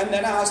 Yeah, and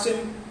then I asked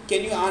him,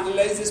 can you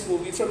analyze this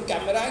movie from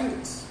camera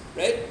angles,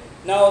 right?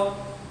 Now,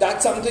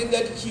 that's something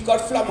that he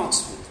got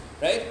flummoxed with,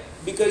 right?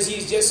 Because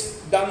he's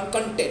just done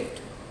content,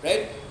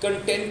 right?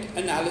 Content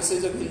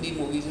analysis of Hindi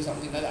movies or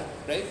something like that,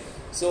 right?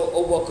 So,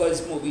 or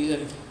workers' movies,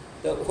 and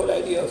the whole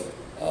idea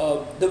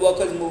of the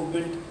workers'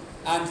 movement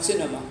and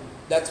cinema.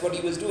 That's what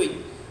he was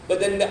doing. But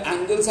then the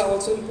angles are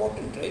also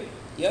important, right?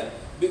 Yeah,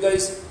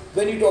 because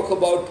when you talk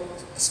about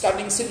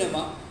studying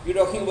cinema, you're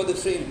talking about the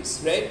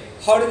frames, right?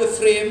 How does the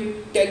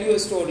frame tell you a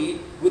story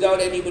without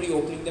anybody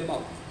opening their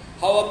mouth?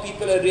 How are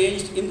people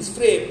arranged in this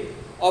frame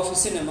of a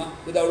cinema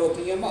without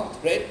opening your mouth,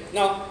 right?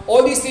 Now,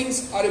 all these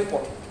things are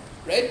important,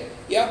 right?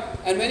 Yeah,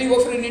 and when you go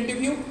for an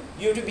interview,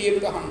 you have to be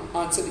able to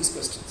answer these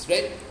questions,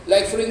 right?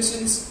 Like for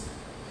instance,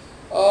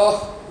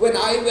 when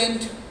I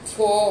went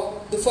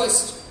for the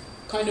first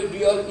kind of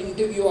real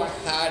interview I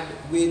had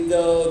with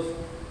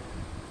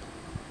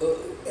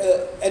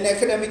an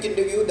academic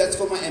interview, that's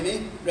for my MA,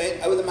 right?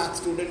 I was a maths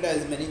student,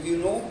 as many of you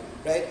know,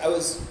 right? I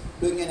was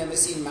doing an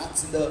MSc in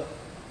maths in the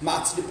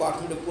maths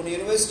department of Pune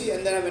University,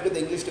 and then I went to the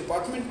English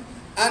department.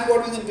 And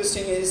what was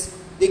interesting is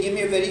they gave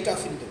me a very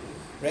tough interview,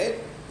 right?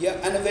 Yeah,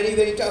 and a very,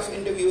 very tough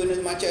interview in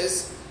as much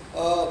as,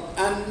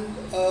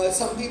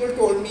 some people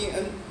told me,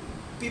 and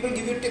people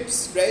give you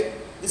tips, right?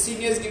 The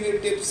seniors give you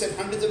tips and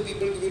hundreds of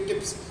people give you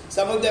tips.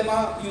 Some of them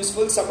are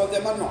useful, some of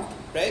them are not,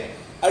 right?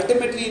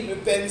 Ultimately, it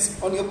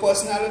depends on your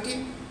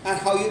personality and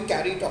how you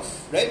carry it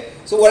off, right?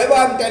 So whatever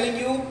I'm telling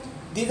you,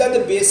 these are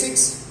the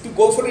basics to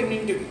go for an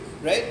interview,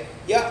 right?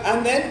 Yeah,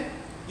 and then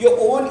your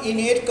own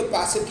innate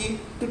capacity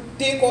to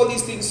take all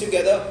these things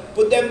together,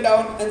 put them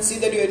down and see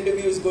that your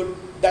interview is good.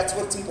 That's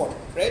what's important,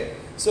 right?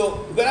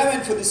 So when I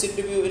went for this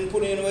interview in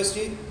Pune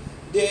University,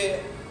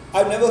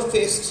 I've never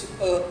faced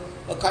a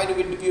kind of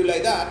interview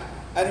like that,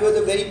 and it was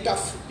a very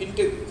tough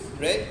interview,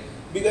 right?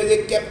 Because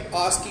they kept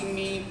asking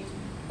me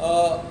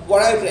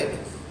what I read,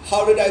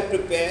 how did I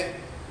prepare,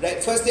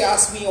 right? First they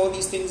asked me all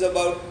these things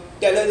about,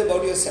 tell us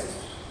about yourself,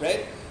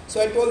 right?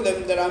 So I told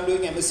them that I'm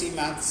doing MSc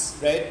Maths,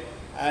 right?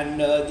 And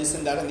this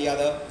and that and the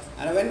other.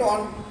 And I went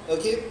on,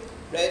 okay,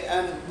 right?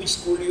 And which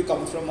school do you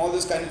come from? All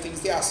those kind of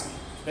things they asked me,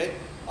 right?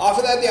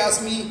 After that they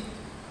asked me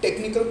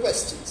technical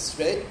questions,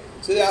 right?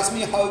 So they asked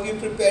me, how have you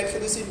prepared for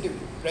this interview,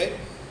 right?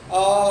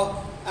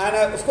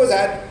 Of course I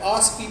had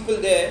asked people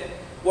there,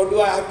 what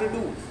do I have to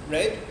do,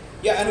 right?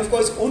 Yeah, and of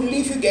course only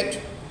if you get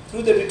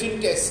through the written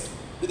test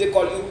do they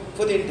call you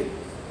for the interview,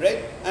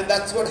 right? And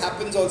that's what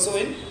happens also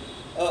in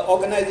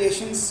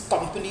organizations,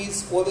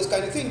 companies, all those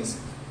kind of things.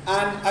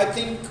 And I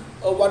think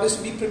one is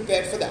to be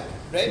prepared for that,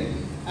 right?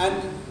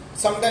 And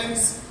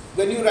sometimes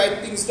when you write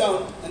things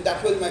down, and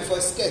that was my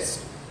first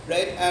test,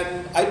 right?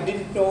 And I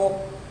didn't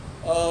know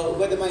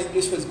whether my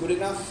English was good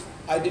enough.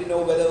 I didn't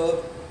know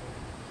whether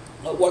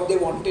what they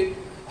wanted.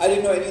 I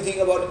didn't know anything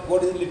about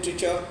what is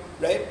literature,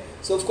 right?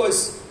 So of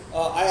course,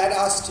 I had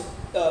asked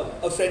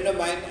a friend of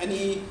mine, and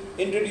he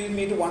introduced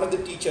me to one of the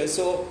teachers.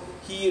 So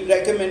he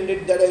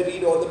recommended that I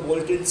read all the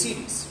Bolton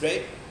series,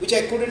 right? Which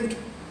I couldn't,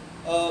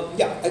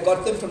 I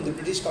got them from the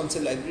British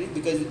Council Library,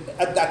 because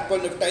at that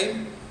point of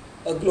time,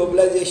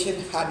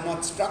 globalization had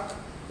not struck,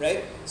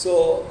 right?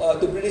 So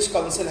the British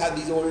Council had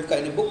these old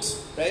kind of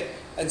books, right?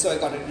 And so I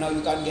got it. Now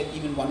you can't get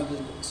even one of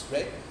those books,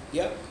 right?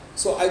 Yeah.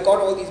 So I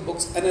got all these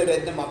books and I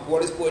read them up.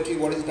 What is poetry?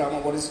 What is drama?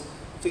 What is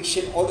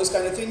fiction? All those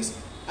kind of things.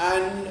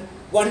 And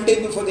one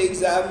day before the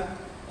exam,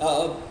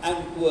 I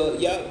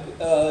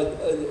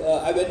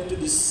went to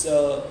this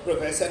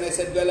professor and I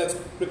said, well,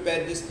 I've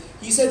prepared this.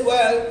 He said,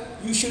 well,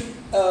 you should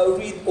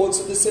read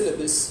also the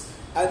syllabus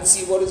and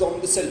see what is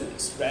on the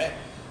syllabus, right?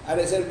 And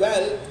I said,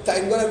 well,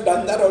 thank God I've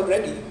done that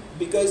already,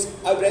 because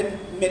I've read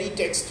many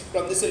texts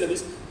from the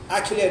syllabus.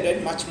 Actually, I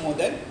read much more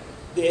than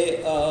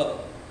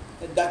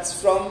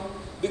that's from,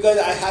 because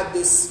I had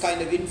this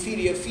kind of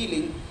inferior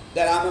feeling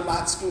that I'm a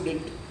math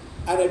student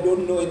and I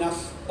don't know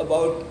enough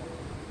about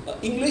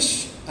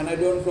English and I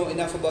don't know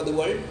enough about the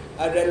world.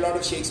 I read a lot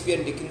of Shakespeare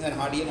and Dickens and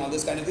Hardy and all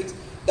those kind of things.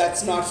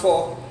 That's not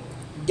for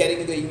getting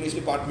in the English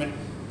department,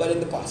 but in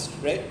the past,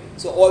 right?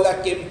 So all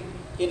that came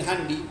in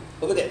handy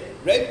over there,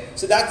 right?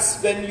 So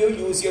that's when you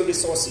use your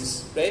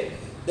resources, right?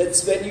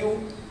 That's when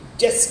you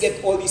just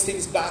get all these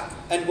things back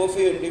and go for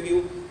your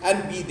interview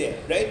and be there,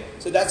 right?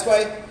 So that's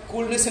why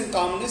coolness and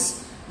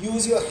calmness,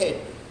 use your head,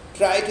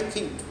 try to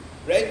think,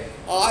 right?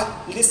 Or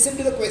listen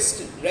to the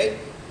question, right?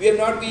 We have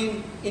not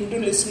been into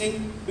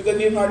listening because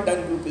we have not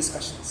done group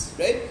discussions,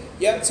 right?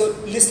 Yeah, so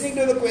listening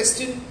to the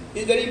question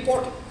is very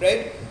important,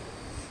 right?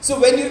 So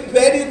where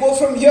do you go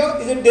from here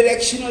is a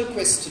directional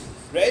question,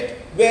 right?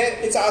 Where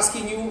it's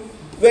asking you,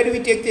 where do we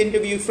take the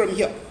interview from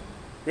here,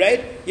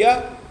 right?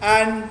 Yeah,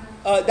 and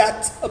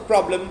that's a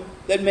problem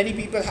that many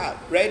people have,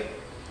 right?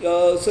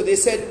 So they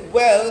said,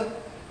 well,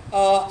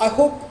 I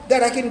hope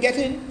that I can get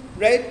in,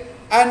 right?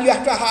 And you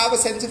have to have a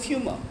sense of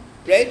humor,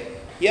 right?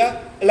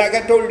 Yeah, like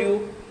I told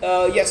you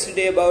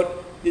yesterday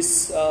about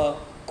this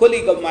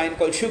colleague of mine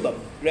called Shubham,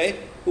 right?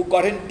 Who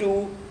got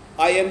into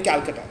IIM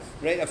Calcutta,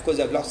 right? Of course,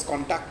 I've lost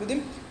contact with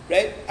him,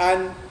 right?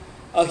 And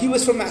he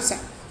was from Assam,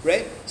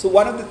 right? So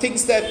one of the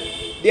things that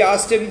they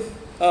asked him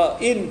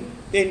in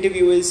the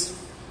interview is,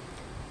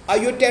 are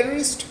you a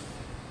terrorist?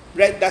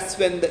 Right? That's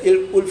when the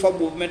Ulfa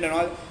movement and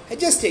all had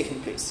just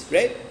taken place,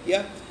 right?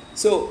 Yeah.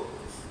 So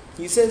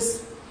he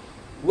says,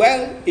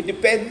 well, it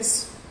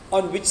depends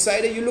on which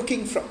side are you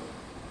looking from,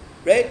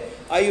 right?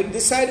 Are you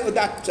this side or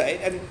that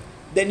side? And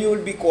then you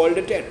will be called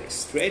a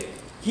terrorist, right?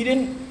 He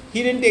didn't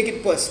take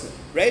it personal,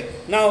 right?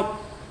 Now,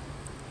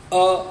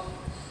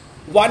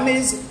 one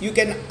is you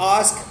can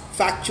ask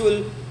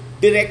factual,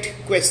 direct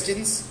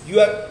questions.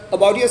 You are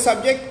about your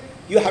subject,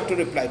 you have to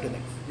reply to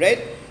them, right?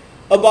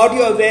 About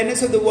your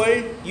awareness of the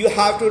world, you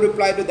have to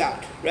reply to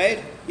that,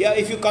 right? Yeah,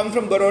 if you come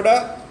from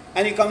Baroda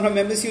and you come from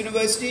MS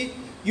University,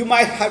 you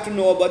might have to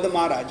know about the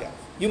Maharaja.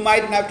 You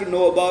might have to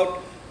know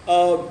about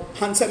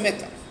Hansa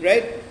Mehta,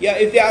 right? Yeah,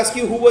 if they ask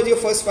you who was your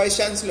first Vice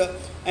Chancellor,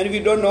 and if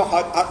you don't know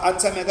how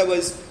Hansa Mehta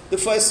was the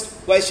first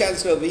Vice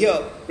Chancellor over here,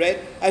 right?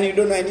 And you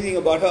don't know anything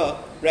about her,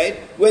 right?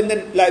 When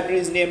the library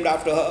is named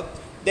after her,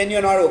 then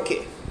you're not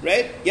okay,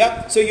 right?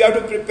 Yeah, so you have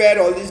to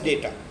prepare all this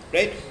data,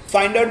 right?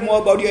 Find out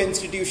more about your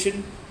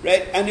institution,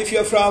 right? And if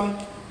you're from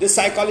the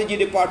psychology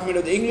department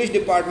or the English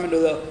department or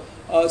the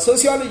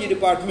sociology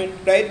department,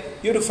 right,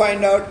 you have to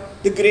find out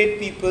the great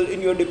people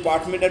in your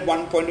department at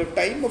one point of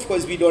time. Of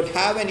course, we don't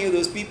have any of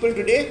those people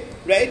today,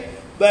 right?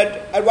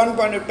 But at one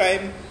point of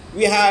time,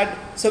 we had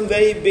some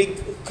very big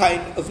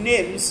kind of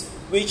names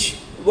which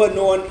were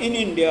known in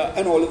India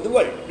and all over the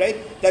world, right?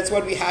 That's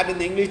what we had in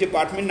the English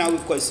department. Now,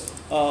 of course,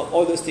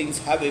 all those things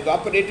have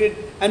evaporated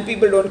and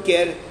people don't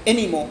care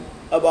anymore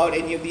about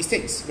any of these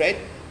things, right?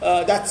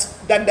 That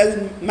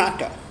doesn't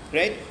matter,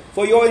 right?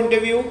 For your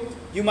interview,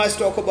 you must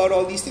talk about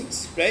all these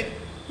things, right?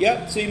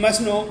 Yeah, so you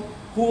must know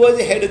who was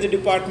the head of the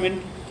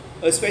department,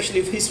 especially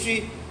if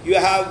history. You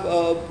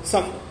have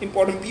some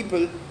important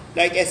people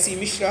like S.C.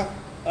 Mishra,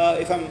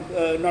 if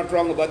I'm not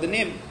wrong about the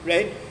name,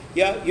 right?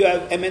 Yeah, you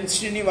have M.N.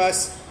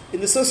 Srinivas in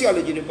the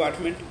sociology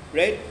department,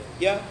 right?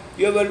 Yeah,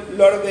 you have a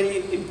lot of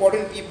very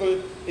important people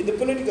in the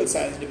political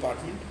science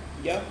department,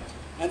 yeah,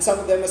 and some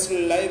of them are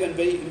still alive and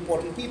very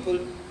important people,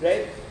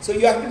 right? So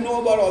you have to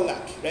know about all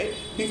that, right?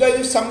 Because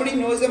if somebody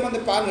knows them on the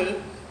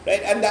panel,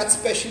 right, and that's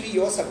especially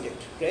your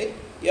subject, right?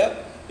 Yeah,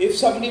 if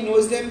somebody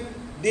knows them,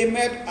 they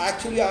might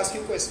actually ask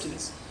you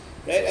questions,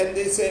 right? And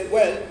they say,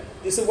 well,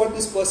 this is what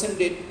this person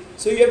did.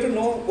 So you have to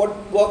know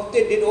what work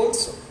they did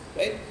also,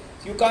 right?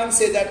 You can't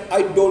say that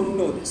I don't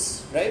know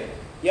this, right?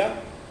 Yeah,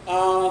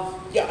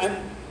 and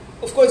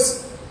of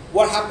course,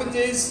 what happens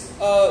is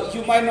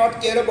you might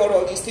not care about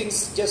all these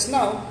things just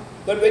now,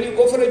 but when you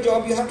go for a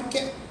job, you have to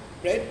care,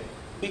 right?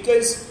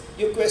 Because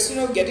your question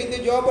of getting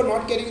the job or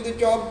not getting the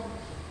job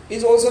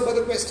is also about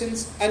the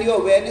questions and your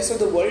awareness of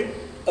the world,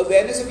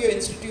 awareness of your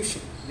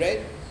institution,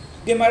 right?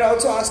 They might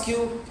also ask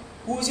you,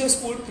 who's your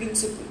school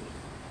principal,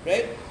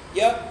 right?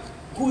 Yeah,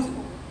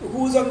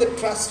 who's on the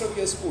trust of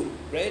your school,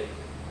 right?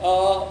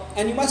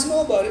 And you must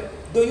know about it,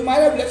 though you might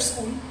have left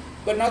school,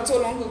 but not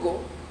so long ago,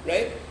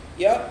 right?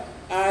 Yeah,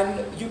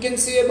 and you can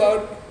say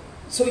about,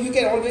 so you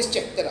can always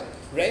check that up,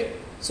 right?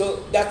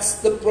 So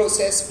that's the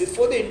process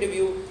before the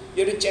interview.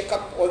 You have to check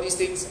up all these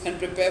things and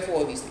prepare for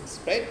all these things,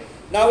 right?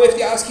 Now, if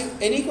they ask you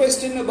any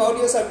question about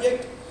your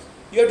subject,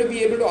 you have to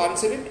be able to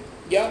answer it.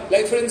 Yeah,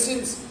 like for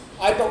instance,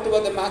 I talked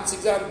about the maths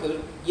example.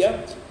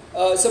 Yeah,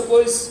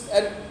 suppose,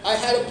 and I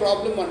had a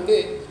problem one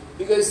day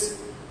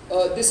because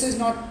this is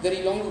not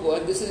very long ago,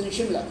 and this is in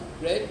Shimla,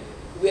 right?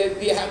 Where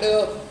we had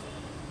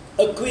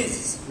a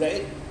quiz,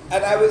 right?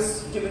 And I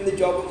was given the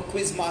job of a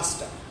quiz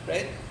master,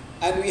 right?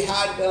 And we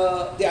had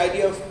the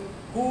idea of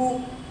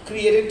who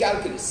created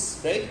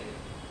calculus, right?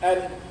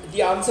 And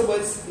the answer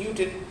was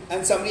Newton,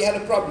 and somebody had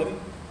a problem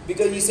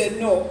because he said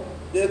no.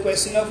 The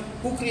question of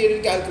who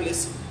created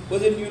calculus,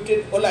 was it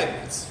Newton or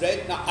Leibniz,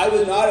 right? Now, I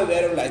was not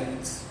aware of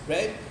Leibniz,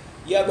 right?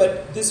 Yeah,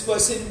 but this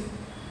person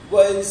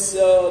was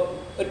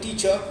a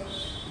teacher,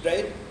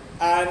 right?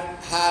 And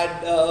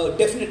had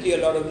definitely a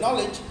lot of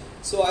knowledge.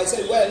 So I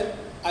said, well,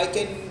 I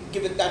can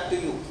give it that to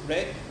you,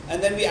 right?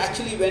 And then we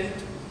actually went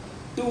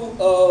to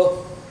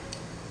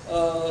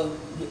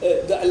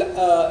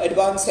the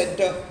Advanced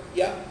Center,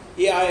 yeah,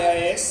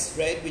 AIIS,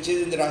 right, which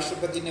is in the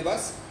Rashtrapati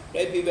Nivas,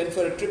 right? We went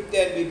for a trip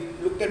there and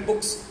we looked at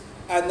books,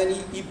 and then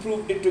he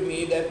proved it to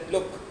me that,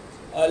 look,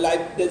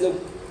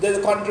 there's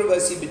a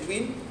controversy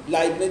between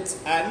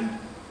Leibniz and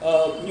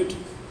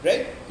Newton,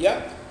 right?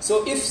 Yeah.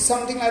 So if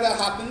something like that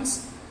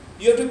happens,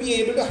 you have to be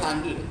able to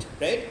handle it,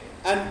 right?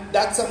 And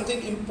that's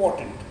something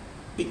important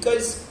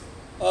because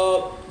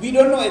we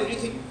don't know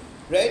everything,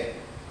 right?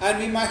 And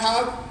we might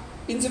have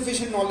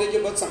insufficient knowledge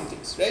about some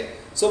things, right?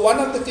 So one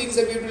of the things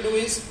that we have to do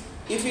is,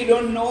 if we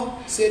don't know,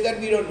 say that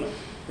we don't know,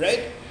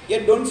 right?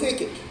 Yet don't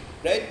fake it,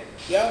 right?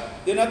 Yeah,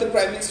 you're not the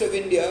Prime Minister of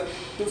India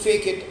to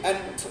fake it and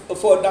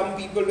for dumb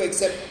people to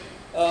accept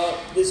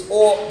this,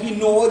 or we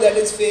know that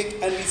it's fake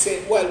and we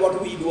say, well, what do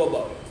we do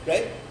about it,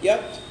 right?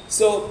 Yeah,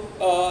 so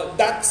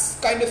that's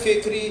kind of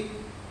fakery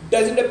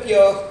doesn't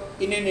appear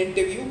in an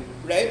interview,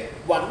 right?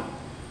 One.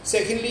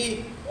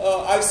 Secondly,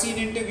 I've seen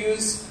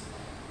interviews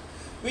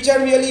which are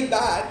really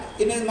bad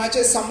in as much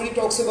as somebody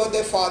talks about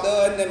their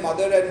father and their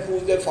mother and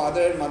who's their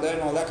father and mother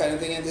and all that kind of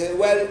thing, and they say,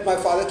 well, my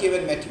father came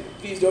and met you.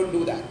 Please don't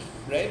do that,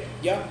 right?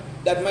 Yeah,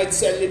 that might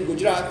sell in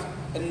Gujarat,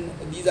 and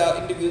these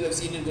are interviews I've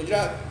seen in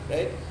Gujarat,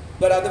 right?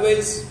 But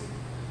otherwise,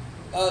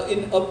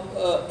 in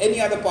any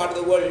other part of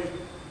the world,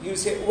 you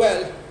say,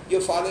 well,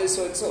 your father is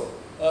so-and-so.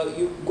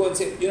 You go and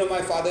say,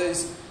 my father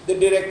is the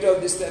director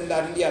of this and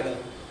that and the other.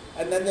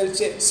 And then they'll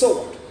say, so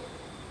what?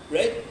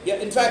 Right? Yeah,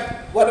 in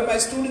fact, one of my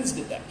students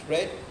did that,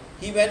 right?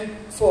 He went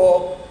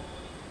for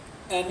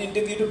an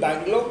interview to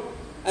Bangalore,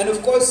 and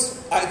of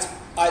course, I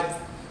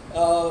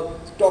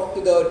talked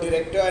to the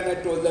director and I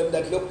told them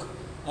that, look,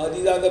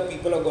 these are the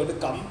people who are going to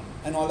come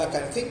and all that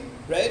kind of thing,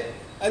 right?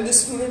 And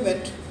this student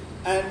went,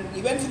 and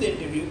he went for the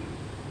interview,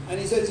 and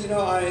he says,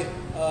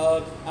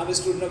 I'm a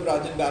student of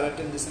Rajan Barrett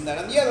and this and that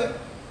and the other.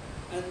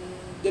 And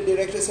the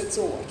director said,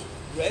 so what?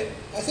 Right?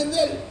 I said,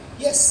 well,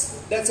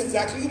 yes, that's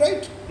exactly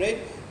right?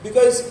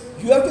 Because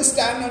you have to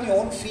stand on your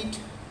own feet,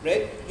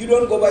 right? You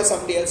don't go by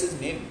somebody else's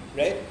name,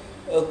 right?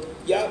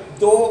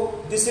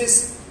 Though this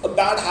is a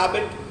bad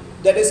habit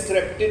that is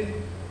crept in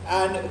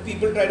and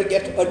people try to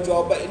get a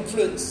job by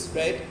influence,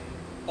 right?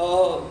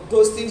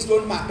 Those things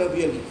don't matter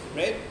really,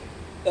 right?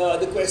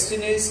 the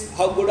question is,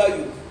 how good are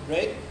you,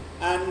 right?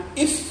 And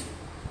if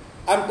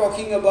I'm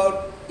talking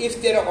about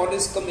if there are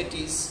honest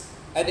committees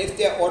and if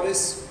there are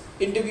honest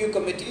interview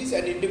committees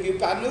and interview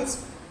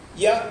panels,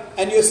 yeah,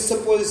 and you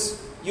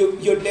suppose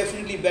you're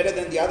definitely better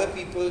than the other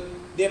people,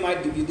 they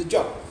might give you the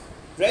job,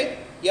 right?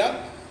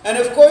 Yeah, and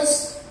of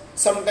course,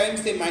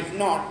 sometimes they might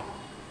not,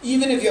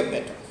 even if you're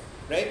better,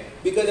 right?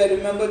 Because I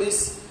remember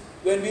this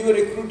when we were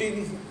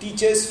recruiting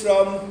teachers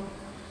from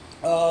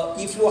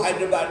IDE3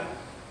 Hyderabad,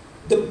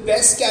 the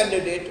best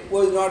candidate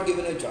was not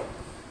given a job,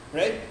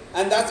 right?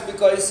 And that's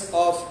because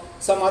of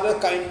some other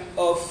kind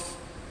of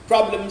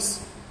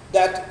problems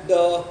that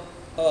the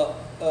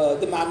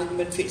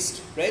management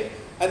faced, right?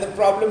 And the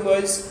problem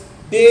was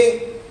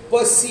they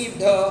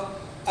perceived her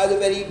as a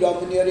very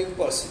domineering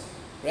person,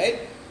 right?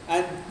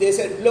 And they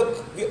said,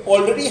 look, we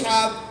already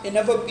have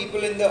enough of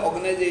people in the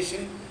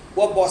organization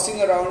who are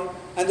bossing around,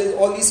 and there's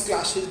all these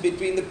clashes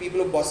between the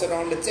people who boss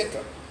around,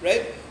 etc.,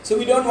 right? So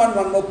we don't want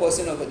one more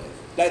person over there,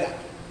 like that,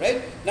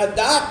 right? Now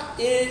that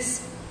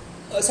is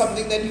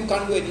something that you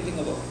can't do anything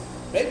about,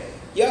 right?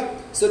 Yeah,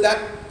 so that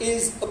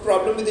is a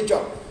problem with the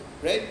job,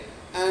 right?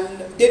 And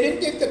they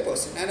didn't take that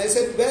person, and I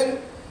said,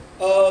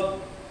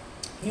 well,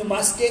 you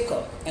must take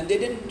her, and they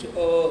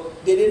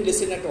didn't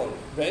listen at all,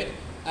 right?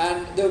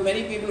 And there were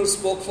many people who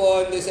spoke for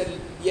her, and they said,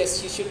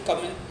 yes, she should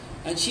come in,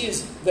 and she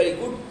is very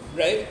good,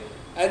 right?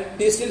 And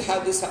they still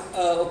have this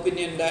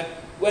opinion that,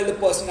 well, the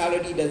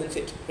personality doesn't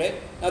fit, right?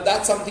 Now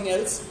that's something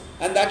else,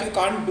 and that you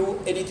can't do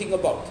anything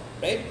about,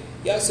 right?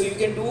 Yeah, so you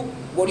can do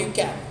what you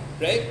can,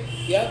 right?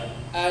 Yeah,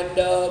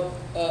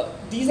 and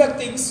these are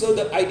things. So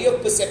the idea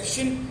of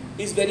perception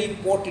is very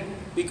important,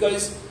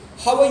 because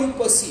how are you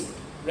perceived,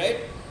 right?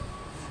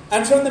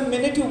 And from the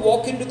minute you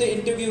walk into the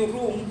interview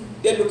room,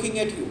 they're looking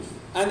at you,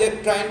 and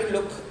they're trying to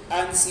look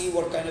and see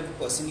what kind of a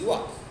person you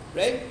are,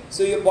 right?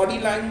 So your body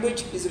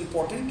language is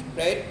important,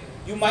 right?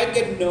 You might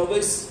get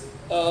nervous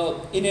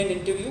in an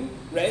interview,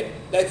 right?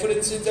 Like for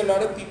instance, a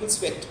lot of people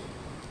sweat,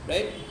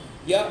 right?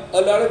 Yeah,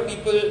 a lot of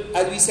people,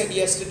 as we said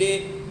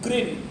yesterday,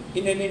 grin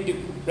in an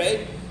interview,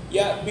 right?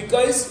 Yeah,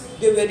 because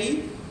they're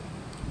very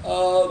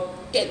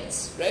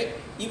tense, right?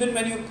 Even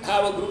when you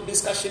have a group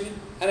discussion,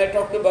 and I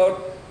talked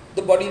about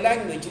the body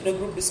language in a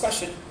group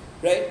discussion,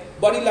 right?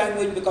 Body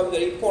language becomes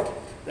very important,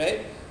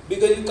 right?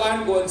 Because you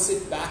can't go and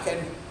sit back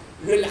and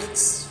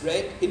relax,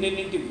 right? In an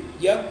interview,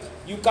 yeah?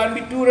 You can't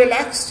be too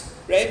relaxed,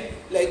 right?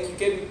 Like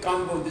you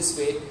can't go this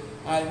way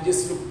and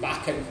just look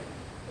back and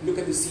look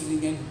at the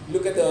ceiling and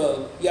look at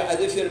the, yeah, as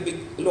if you're a big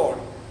lord.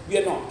 We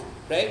are not,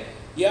 right?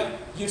 Yeah,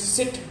 you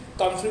sit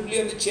comfortably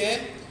on the chair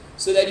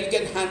so that you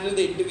can handle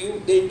the interview.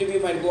 The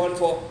interview might go on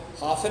for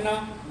half an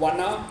hour, 1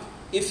 hour.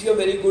 If you're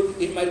very good,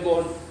 it might go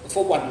on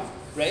for 1 hour,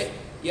 right?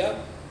 Yeah,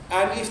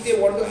 and if they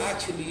want to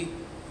actually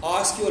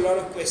ask you a lot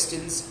of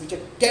questions which are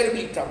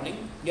terribly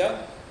troubling,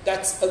 yeah,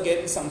 that's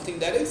again something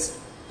that is,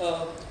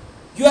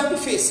 you have to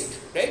face it,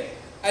 right?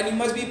 And you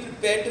must be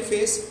prepared to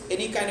face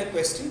any kind of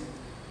question,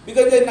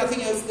 because there's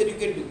nothing else that you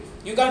can do.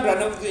 You can't run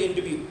out of the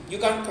interview. You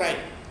can't cry,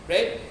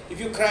 right? If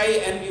you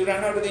cry and you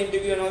run out of the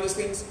interview and all those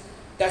things,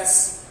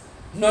 that's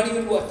not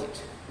even worth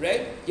it,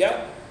 right?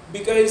 Yeah,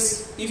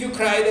 because if you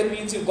cry, that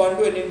means you've gone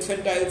to an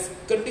infantile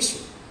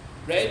condition,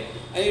 right?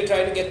 And you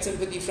try to get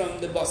sympathy from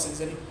the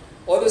bosses, and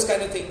all those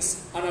kind of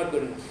things are not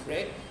good enough,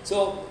 right?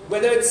 So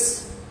whether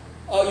it's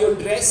your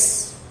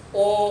dress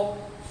or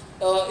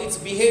its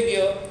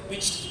behavior,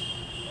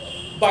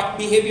 but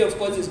behavior of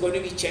course is going to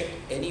be checked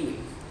anyway,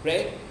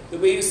 right? The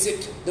way you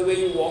sit, the way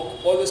you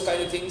walk, all those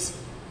kind of things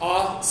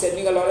are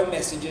sending a lot of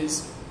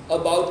messages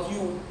about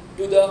you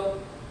to the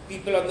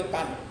people on the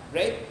panel,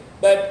 right?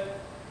 But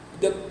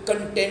the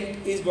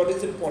content is what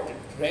is important,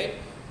 right?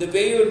 The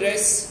way you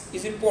dress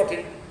is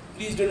important.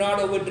 Please do not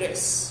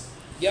overdress.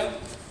 Yeah,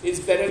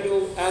 it's better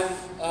to,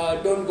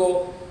 and don't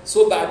go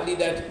so badly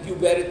that you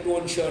wear a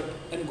torn shirt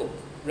and go,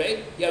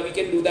 right? Yeah, we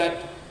can do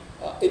that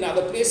in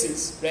other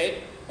places,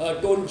 right?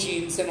 Torn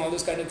jeans and all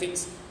those kind of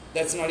things.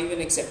 That's not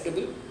even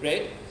acceptable,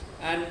 right?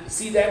 And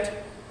see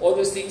that all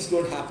those things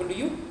don't happen to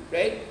you,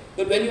 right?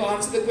 But when you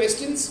answer the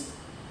questions,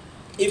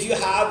 if you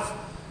have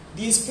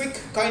these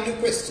quick kind of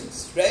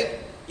questions, right?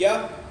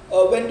 Yeah,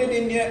 when did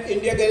India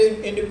get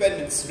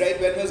independence, right?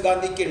 When was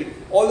Gandhi killed?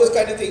 All those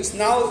kind of things.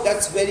 Now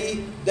that's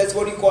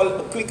what you call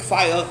a quick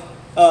fire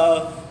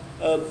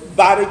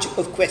barrage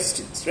of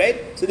questions,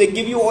 right? So they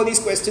give you all these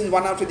questions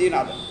one after the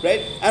other,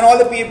 right? And all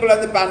the people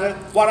on the panel,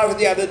 one after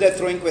the other, they're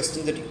throwing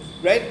questions at you,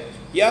 right?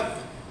 Yeah.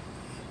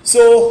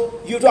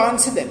 So you have to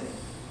answer them,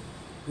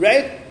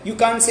 right? You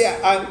can't say,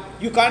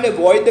 you can't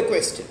avoid the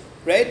question,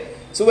 right?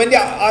 So when they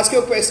ask you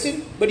a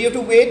question, but you have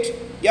to wait,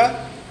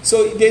 yeah?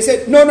 So they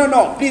said,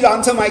 no, please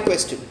answer my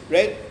question,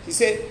 right? You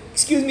say,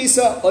 excuse me,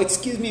 sir, or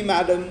excuse me,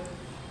 madam,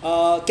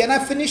 can I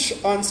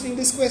finish answering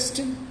this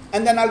question?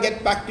 And then I'll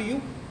get back to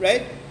you,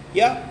 right?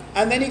 Yeah?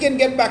 And then you can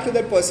get back to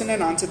that person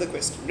and answer the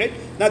question, right?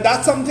 Now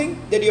that's something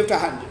that you have to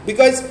handle,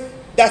 because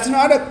that's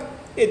not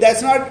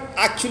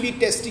actually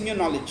testing your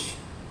knowledge.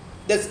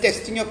 That's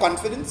testing your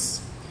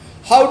confidence.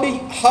 How do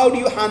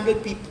you handle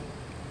people?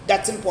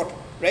 That's important,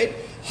 right?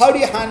 how do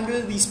you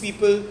handle these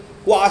people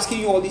who are asking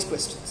you all these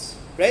questions,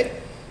 right?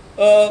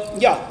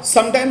 Yeah,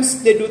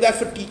 sometimes they do that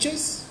for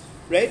teachers,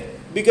 right?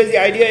 Because the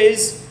idea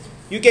is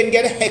you can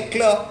get a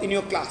heckler in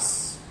your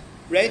class,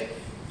 right?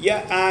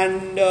 Yeah,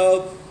 and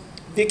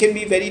they can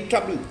be very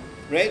troubled,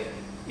 right?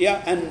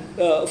 Yeah, and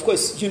of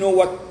course, you know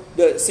what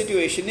the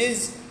situation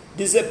is.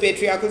 This is a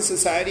patriarchal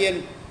society,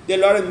 and there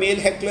are a lot of male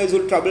hecklers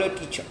who trouble a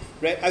teacher,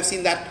 right? I've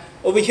seen that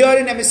over here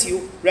in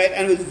MSU, right?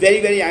 And was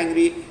very, very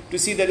angry to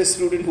see that a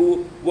student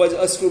who was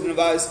a student of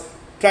ours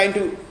trying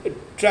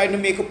to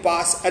make a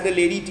pass at a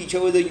lady teacher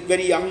who was a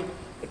very young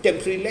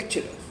temporary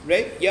lecturer,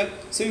 right? Yeah.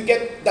 So you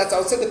get, that's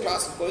outside the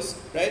class, of course,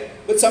 right?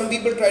 But some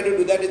people try to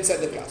do that inside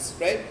the class,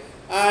 right?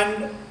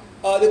 And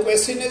the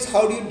question is,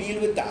 how do you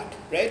deal with that,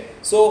 right?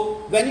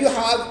 So when you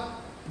have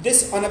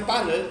this on a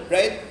panel,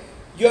 right,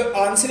 you're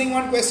answering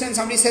one question and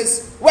somebody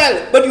says,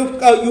 well, but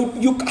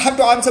you have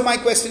to answer my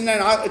question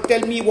and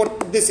tell me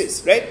what this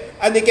is, right?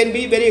 And they can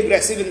be very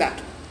aggressive in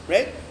that,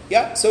 right?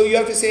 Yeah. So you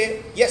have to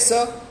say, yes,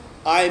 sir,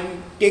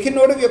 I'm taking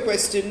note of your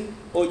question.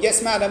 Or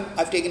yes, madam,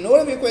 I've taken note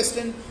of your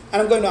question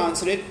and I'm going to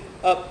answer it.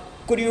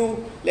 Could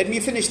you let me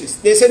finish this?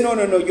 They say, no,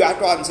 you have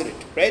to answer it,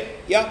 right?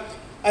 Yeah.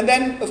 And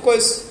then, of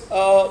course,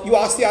 you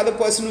ask the other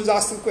person who's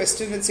asked the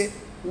question and say,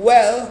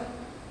 well,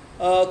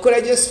 could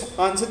I just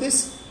answer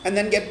this and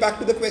then get back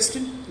to the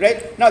question,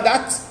 right? Now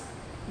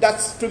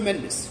that's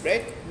tremendous,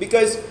 right?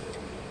 Because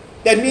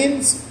that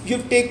means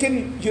you've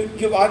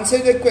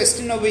answered the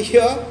question over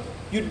here.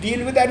 You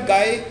deal with that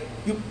guy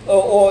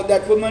or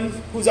that woman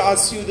who's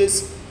asked you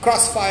this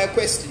crossfire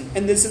question,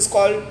 and this is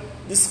called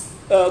this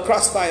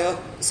crossfire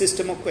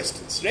system of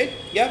questions, right?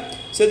 Yeah.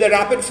 So the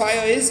rapid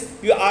fire is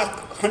you ask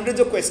hundreds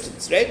of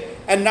questions, right?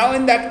 And now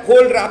in that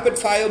whole rapid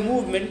fire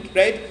movement,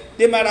 right,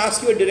 they might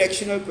ask you a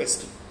directional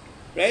question,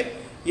 right?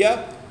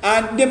 Yeah.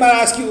 And they might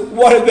ask you,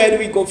 where do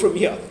we go from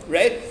here,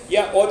 right?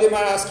 Yeah. Or they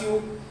might ask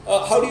you,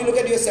 how do you look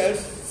at yourself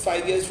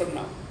 5 years from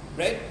now,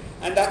 right?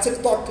 And that's a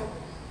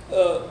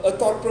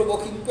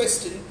thought-provoking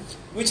question,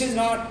 which is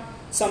not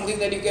something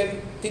that you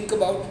can think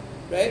about,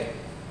 right?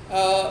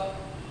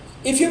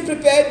 If you're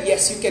prepared,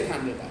 yes, you can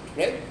handle that,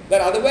 right?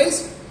 But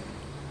otherwise,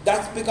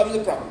 that becomes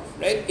a problem,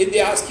 right? If they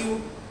ask you,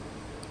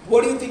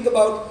 what do you think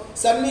about,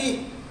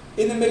 suddenly,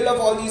 in the middle of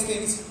all these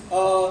things,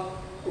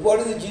 what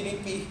is the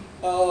GDP?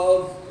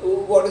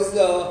 What is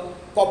the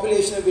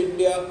population of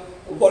India?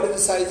 What is the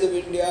size of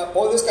India?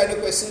 All those kind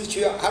of questions which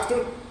you have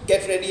to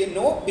get ready and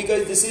know,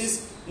 because this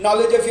is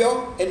knowledge of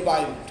your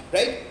environment,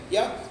 right?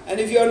 Yeah. And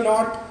if you are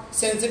not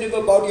sensitive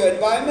about your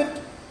environment,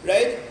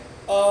 right,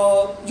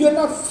 you are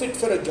not fit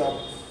for a job.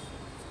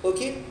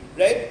 Okay,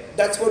 right?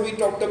 That's what we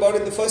talked about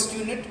in the first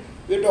unit.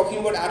 We were talking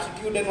about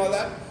attitude and all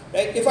that,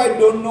 right? If I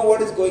don't know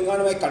what is going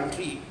on in my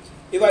country,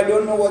 if I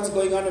don't know what's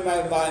going on in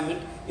my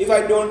environment, if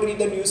I don't read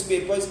the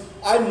newspapers,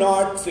 I'm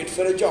not fit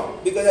for a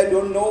job, because I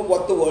don't know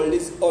what the world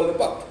is all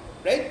about,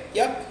 right?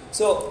 Yeah.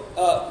 So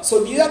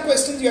these are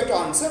questions you have to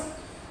answer.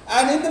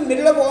 And in the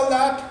middle of all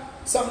that,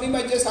 somebody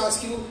might just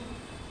ask you,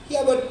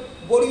 yeah, but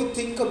what do you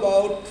think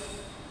about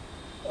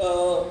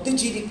the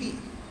GDP,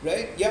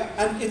 right? Yeah.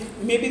 And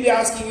maybe they're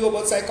asking you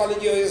about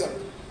psychology or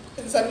something.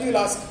 And suddenly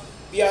you'll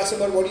be asked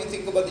about what do you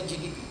think about the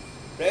GDP,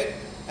 right?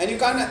 And you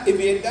can't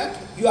evade that.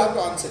 You have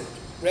to answer it,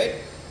 right?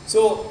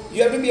 So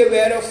you have to be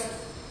aware of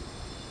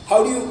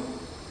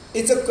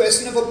it's a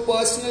question of a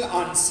personal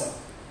answer.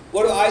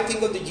 What do I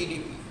think of the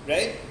GDP,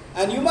 right?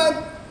 And you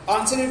might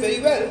answer it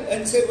very well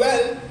and say,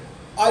 well,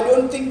 I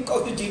don't think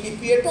of the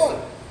GDP at all,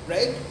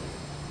 right?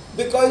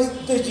 Because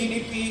the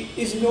GDP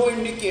is no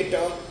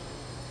indicator,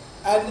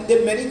 and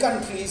there are many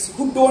countries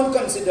who don't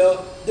consider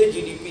the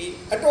GDP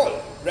at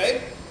all,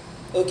 right?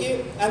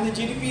 Okay, and the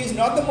GDP is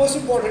not the most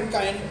important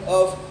kind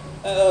of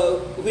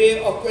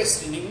way of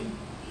questioning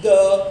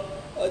the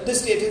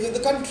status of the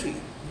country.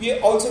 We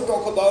also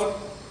talk about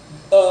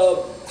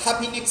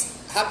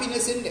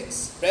happiness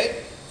index, right?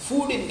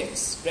 Food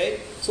index, right?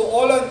 So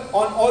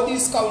on all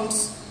these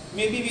counts,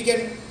 maybe we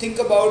can think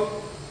about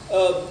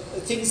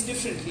things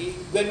differently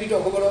when we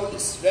talk about all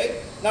this, right?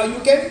 Now you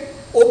can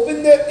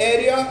open the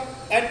area,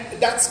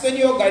 and that's when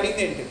you're guiding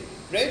the interview,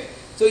 right?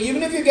 So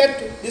even if you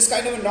get this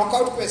kind of a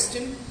knockout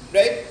question,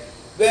 right,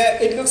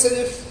 where it looks as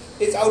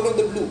if it's out of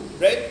the blue,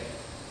 right?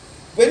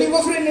 When you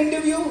go for an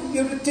interview,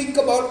 you have to think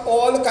about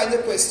all the kinds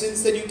of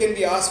questions that you can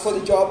be asked for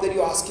the job that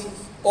you're asking,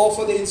 or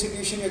for the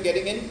institution you're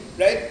getting in,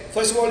 right?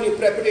 First of all, your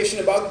preparation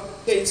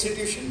about the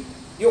institution,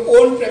 your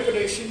own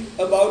preparation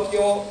about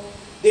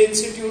the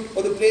institute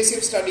or the place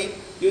you've studied,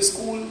 your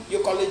school,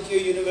 your college,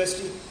 your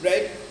university,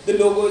 right? The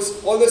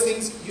logos, all those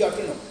things you have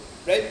to know,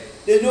 right?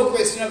 There's no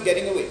question of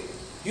getting away.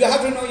 You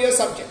have to know your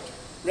subject,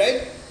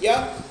 right?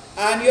 Yeah?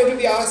 And you have to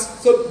be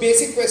asked, so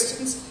basic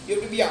questions you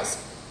have to be asked,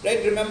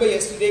 right? Remember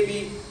yesterday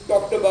we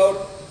talked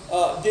about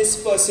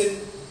this person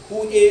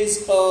who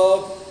is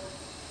a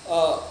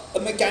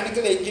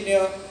mechanical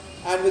engineer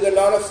and with a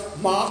lot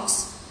of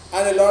marks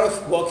and a lot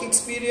of work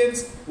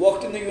experience,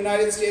 worked in the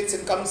United States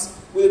and comes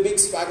with a big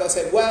swagger,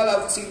 said, well,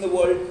 I've seen the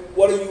world,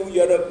 what are you,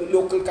 you're a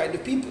local kind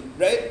of people,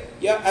 right?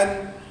 Yeah,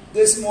 and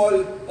this small,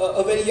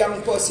 a very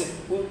young person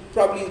who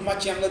probably is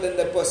much younger than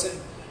the person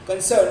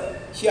concerned,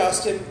 she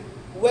asked him,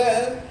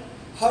 well,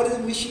 how does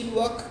the machine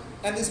work?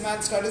 And this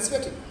man started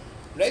sweating,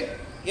 right?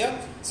 Yeah.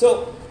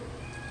 So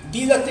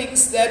these are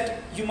things that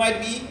you might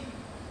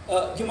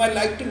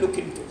like to look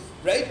into,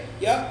 right?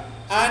 Yeah.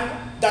 And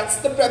that's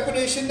the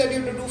preparation that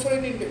you have to do for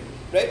an interview,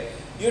 right?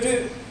 You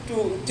have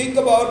to think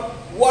about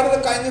what are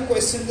the kinds of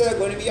questions that are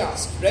going to be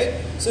asked, right?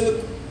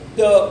 So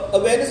the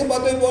awareness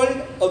about the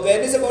world,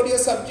 awareness about your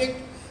subject,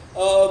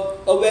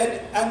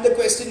 and the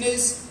question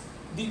is,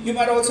 you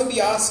might also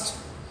be asked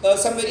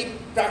some very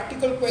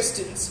practical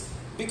questions,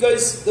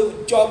 because the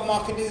job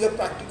market is a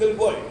practical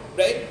world,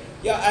 right?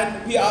 Yeah,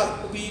 and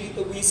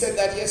we said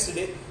that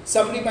yesterday.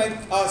 Somebody might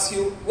ask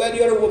you, well,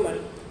 you're a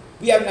woman,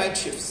 we have night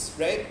shifts,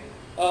 right?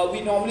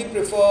 We normally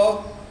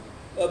prefer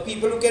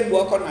people who can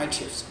work on night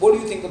shifts. What do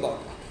you think about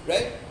that,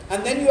 right?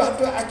 And then you have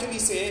to actually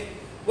say,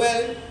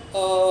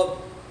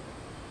 well,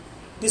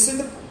 this is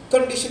the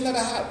condition that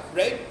I have,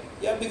 right?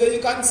 Yeah, because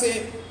you can't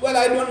say, well,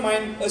 I don't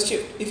mind a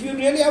shift. If you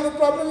really have a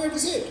problem, you have to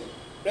say it,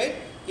 right?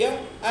 Yeah,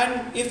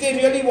 and if they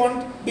really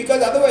want,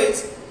 because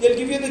otherwise they'll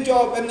give you the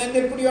job and then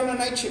they'll put you on a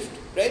night shift,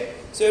 right?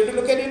 So you have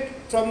to look at it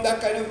from that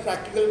kind of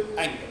practical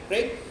angle,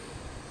 right?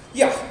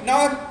 Yeah,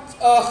 now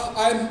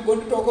I'm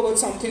going to talk about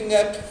something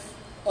that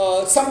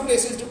some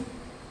places do,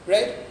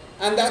 right?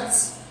 And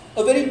that's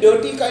a very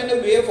dirty kind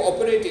of way of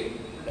operating.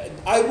 Right?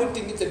 I would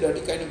think it's a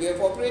dirty kind of way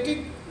of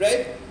operating,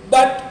 right?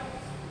 But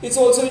it's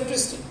also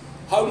interesting.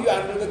 How do you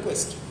handle the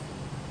question,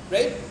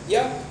 right?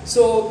 Yeah,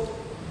 so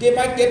they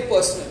might get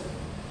personal,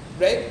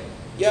 right?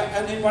 Yeah,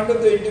 and in one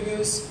of the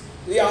interviews,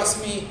 they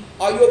asked me,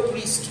 are you a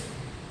priest?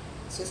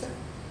 I said,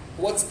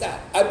 what's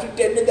that? I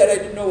pretended that I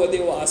didn't know what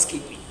they were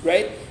asking me,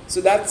 right? So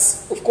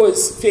that's, of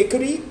course,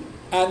 fakery,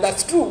 and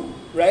that's true,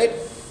 right?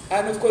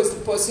 And of course,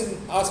 the person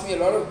asked me a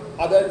lot of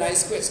other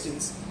nice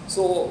questions.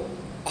 So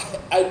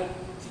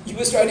he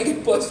was trying to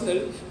get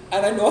personal,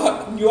 and I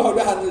knew how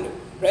to handle it,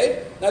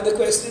 right? Now the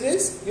question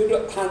is, you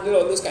have to handle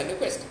all those kind of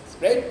questions,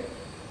 right?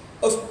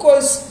 Of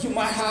course, you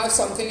might have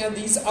something, and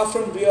these are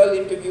from real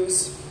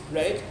interviews,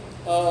 right?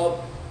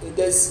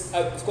 There's,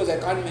 of course, I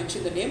can't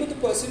mention the name of the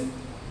person,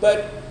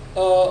 but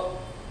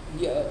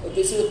yeah,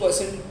 this is a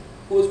person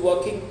who is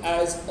working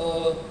as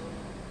a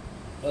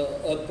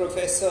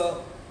professor,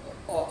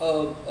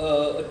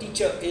 a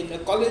teacher in a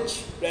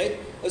college, right?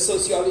 A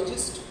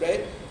sociologist,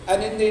 right?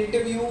 And in the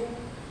interview,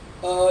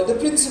 the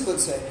principal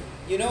said,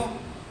 you know,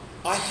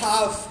 I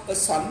have a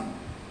son,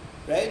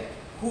 right,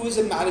 who is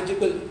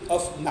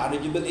of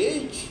marriageable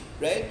age,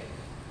 right?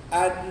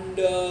 And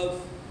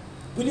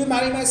will you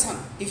marry my son?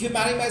 If you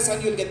marry my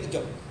son, you'll get the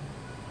job,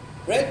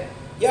 right?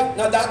 Yeah,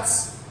 now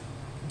that's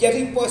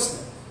getting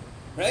personal,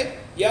 right?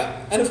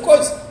 Yeah, and of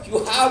course,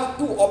 you have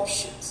two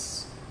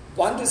options.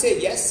 One to say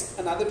yes,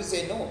 another to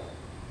say no,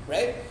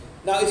 right?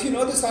 Now, if you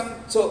know the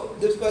son, so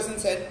this person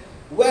said,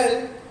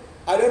 well,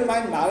 I don't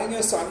mind marrying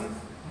your son,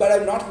 but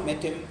I've not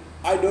met him,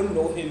 I don't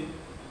know him,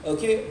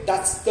 okay?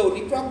 That's the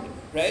only problem,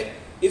 right?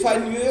 If I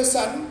knew your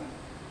son,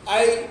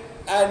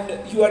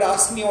 and you had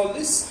asked me all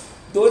this,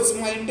 though it's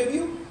my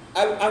interview,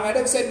 I might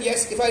have said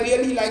yes if I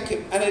really like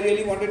him and I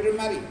really wanted to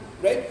marry him,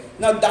 right?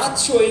 Now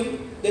that's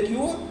showing that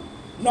you are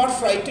not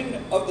frightened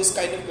of this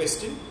kind of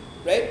question,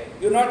 right?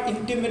 You're not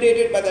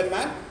intimidated by that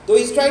man, though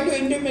he's trying to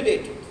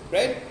intimidate you,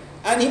 right?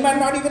 And he might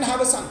not even have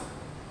a son.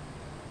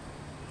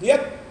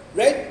 Yep,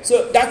 right?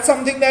 So that's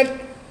something that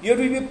you have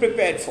to be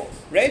prepared for,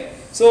 right?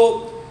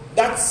 So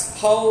that's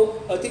how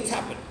things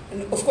happen.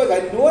 And of course, I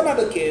know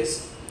another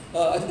case,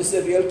 and this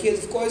is a real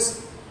case, of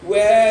course,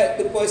 where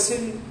the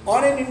person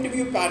on an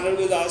interview panel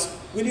was asked,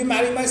 will you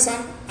marry my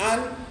son?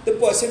 And the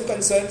person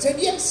concerned said,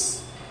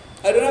 yes,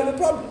 I don't have a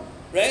problem,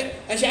 right?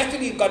 And she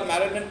actually got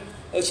married,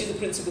 and she's a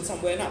principal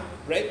somewhere now,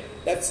 right?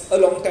 That's a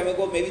long time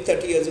ago, maybe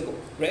 30 years ago,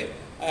 right?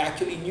 I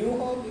actually knew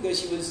her because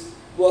she was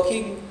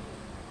working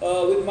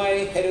with my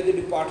head of the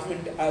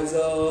department as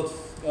a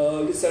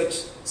research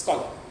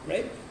scholar,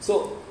 right?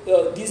 So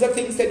these are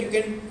things that you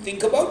can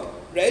think about,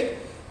 right?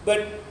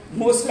 But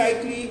most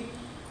likely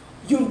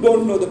you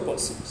don't know the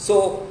person,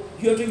 so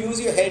you have to use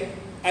your head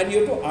and you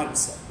have to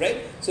answer, right?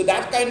 So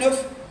that kind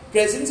of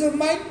presence of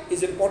mind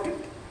is important,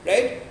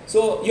 right?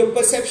 So your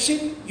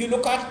perception you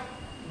look at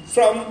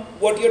from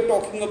what you're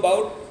talking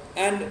about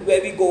and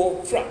where we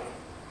go from,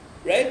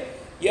 right?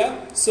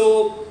 Yeah.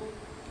 So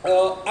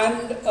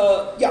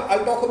yeah,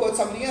 I'll talk about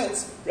something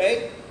else,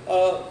 right?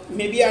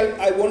 Maybe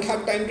I won't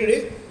have time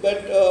today,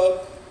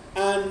 but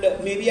and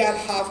maybe I'll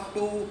have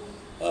to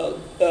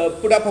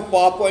put up a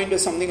PowerPoint or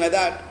something like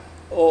that,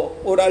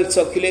 or I'll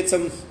circulate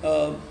some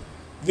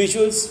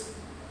visuals,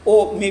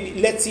 or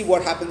maybe let's see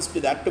what happens to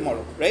that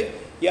tomorrow, right?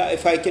 Yeah,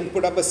 if I can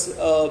put up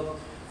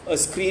a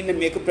screen and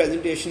make a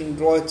presentation,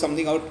 draw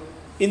something out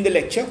in the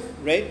lecture,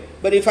 right?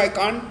 But if I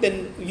can't,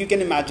 then you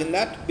can imagine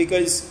that,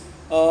 because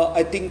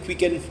I think we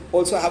can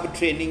also have a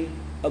training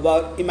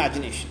about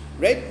imagination,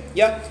 right?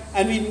 Yeah,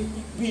 and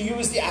we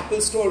use the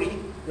Apple story,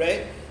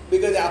 right?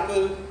 Because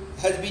Apple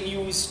has been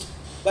used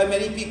by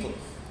many people,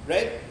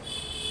 right?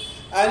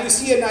 And you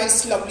see a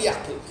nice, lovely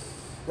apple,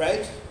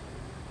 right?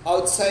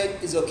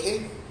 outside is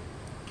okay,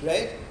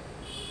 right?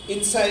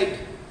 Inside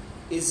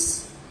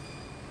is,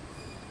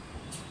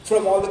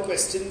 from all the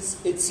questions,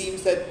 it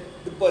seems that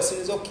the person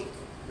is okay,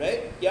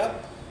 right? Yeah,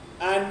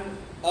 and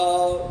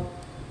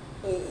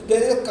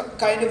there is a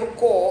kind of a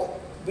core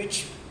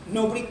which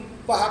nobody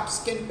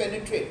perhaps can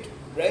penetrate,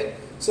 right?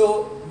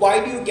 So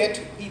why do you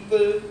get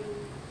people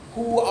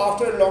who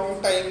after a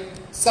long time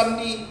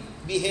suddenly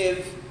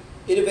behave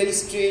in a very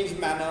strange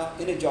manner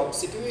in a job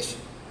situation,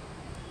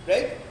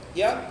 right?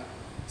 Yeah,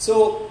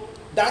 so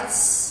that's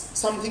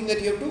something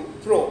that you have to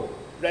probe,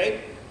 right?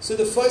 So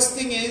the first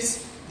thing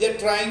is they're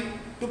trying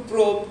to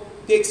probe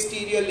the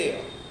exterior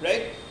layer,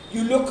 right?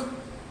 You look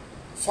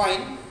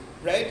fine,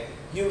 right?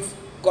 You've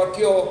got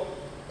your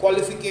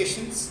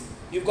qualifications,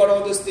 you've got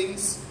all those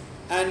things,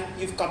 and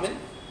you've come in,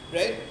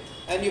 right?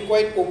 And you're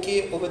quite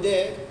okay over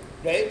there,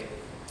 right?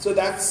 So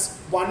that's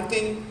one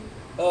thing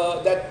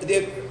that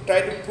they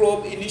try to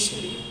probe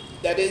initially.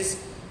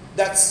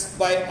 That's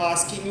by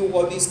asking you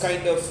all these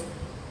kind of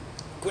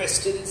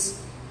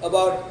questions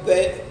about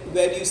where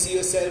do you see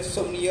yourself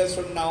so many years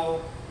from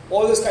now,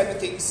 all those kind of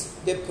things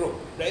they probe,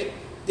 right?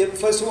 They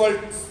first of all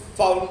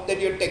found that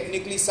you're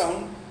technically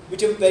sound,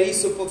 which are very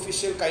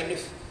superficial kind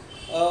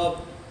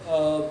of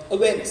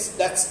events.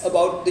 That's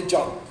about the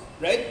job,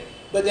 right?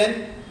 But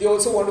then they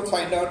also want to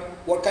find out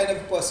what kind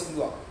of person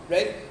you are,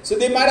 right? So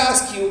they might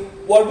ask you,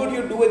 what would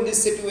you do in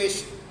this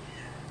situation,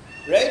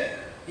 right?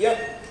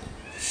 Yeah,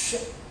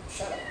 shut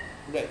up,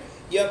 right?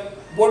 Yeah,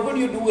 what would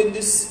you do in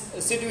this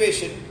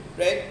situation,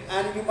 right?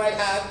 And you might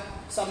have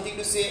something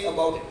to say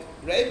about it,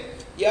 right?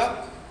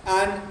 Yeah,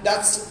 and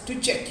that's to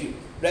check you,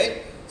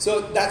 right?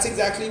 So that's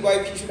exactly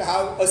why we should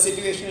have a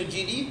situational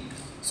GD,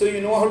 so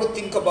you know how to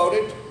think about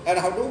it and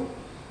how to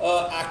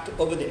act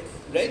over there,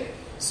 right?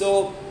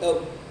 So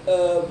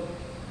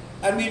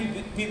and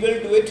we will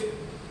do it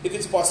if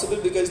it's possible,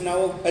 because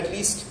now at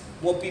least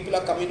more people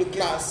are coming to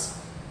class,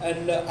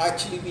 and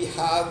actually we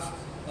have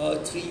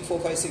 3, 4,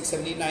 5, 6,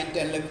 7, 8, 9,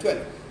 10, 11,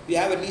 12. We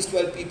have at least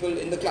 12 people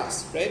in the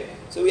class, right?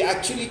 So we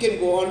actually can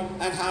go on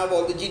and have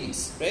all the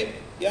GDs, right?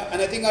 Yeah,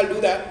 and I think I'll do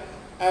that,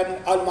 and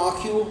I'll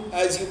mark you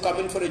as you come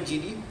in for a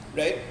GD,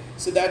 right?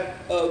 So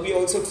that we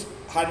also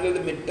handle the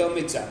midterm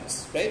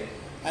exams, right?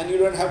 And you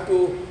don't have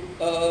to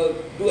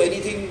do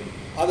anything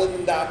other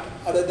than that,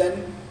 other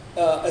than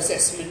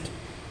assessment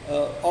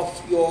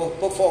of your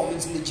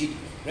performance in the GD,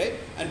 right?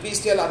 And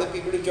please tell other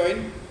people to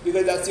join,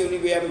 because that's the only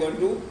way I'm going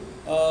to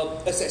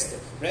assess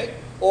them, right?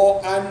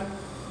 And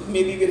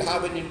maybe we'll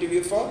have an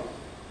interview for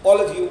all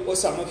of you or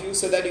some of you,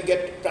 so that you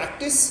get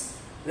practice,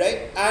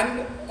 right?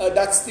 And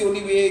that's the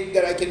only way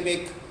that I can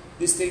make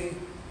this thing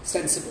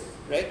sensible,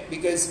 right?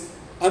 Because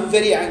I'm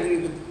very angry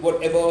with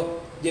whatever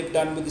they've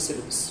done with the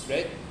syllabus,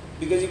 right?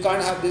 Because you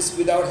can't have this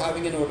without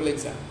having an oral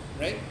exam,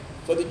 right?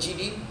 For the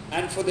GD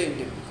and for the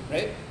interview,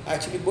 right?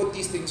 Actually, both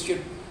these things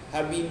should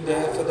have been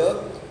there for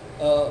the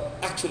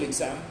actual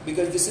exam,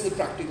 because this is a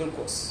practical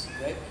course,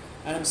 right?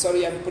 And I'm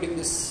sorry I'm putting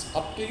this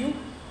up to you,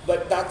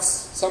 but that's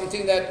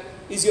something that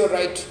is your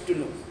right to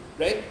know,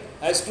 right?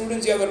 As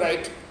students, you have a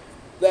right.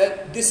 Well,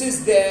 this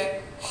is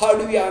there. How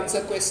do we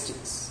answer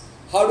questions?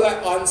 How do I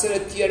answer a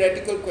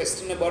theoretical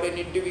question about an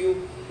interview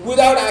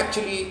without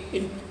actually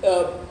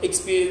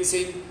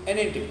experiencing an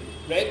interview,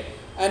 right?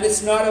 And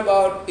it's not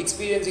about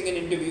experiencing an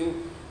interview.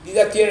 These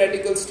are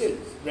theoretical still,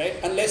 right?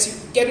 Unless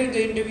you get into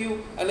the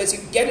interview, unless you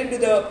get into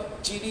the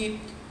GD,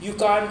 you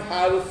can't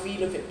have a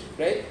feel of it,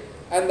 right?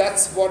 And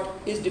that's what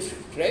is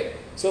different, right?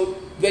 So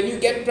when you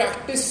get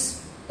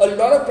practice, a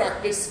lot of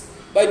practice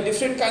by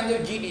different kinds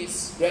of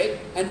GDs, right?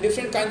 And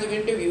different kinds of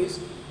interviews,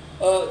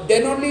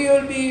 then only you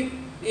will be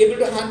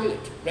able to handle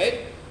it, right?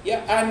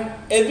 Yeah, and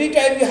every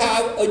time you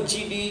have a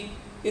GD,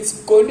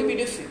 it's going to be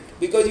different,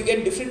 because you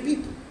get different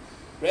people,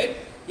 right?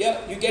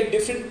 Yeah, you get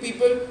different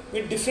people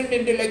with different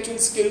intellectual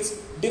skills,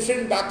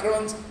 different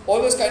backgrounds,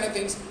 all those kind of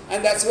things,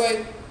 and that's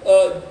why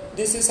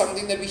this is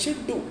something that we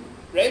should do,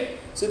 right?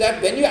 So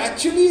that when you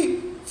actually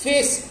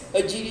face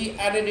a GD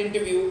and an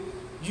interview,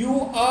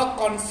 you are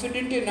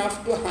confident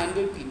enough to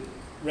handle people,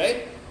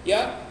 right?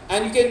 Yeah,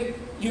 and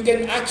you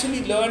can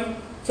actually learn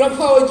from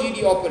how a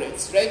GD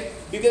operates, right?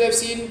 Because I've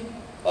seen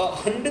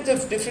hundreds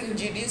of different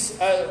GDs,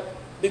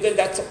 because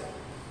that's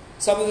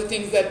some of the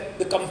things that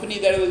the company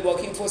that I was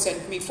working for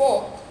sent me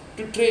for,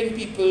 to train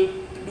people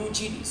to do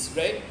GDs,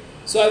 right?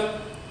 So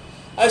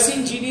I've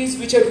seen GDs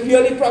which are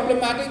really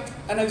problematic,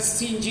 and I've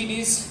seen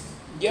GDs,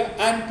 yeah,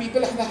 and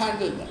people have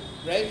handled them,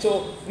 right?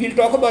 So we'll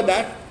talk about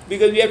that,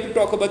 because we have to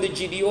talk about the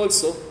GD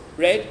also,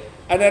 right?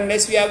 And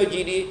unless we have a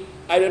GD,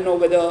 I don't know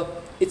whether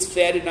it's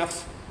fair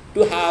enough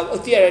to have a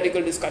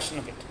theoretical discussion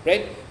of it,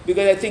 right?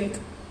 Because I think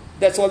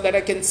that's all that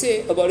I can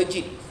say about a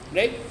GD,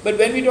 right? But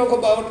when we talk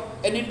about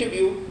an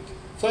interview,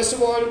 first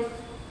of all,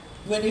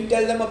 when you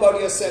tell them about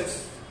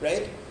yourself,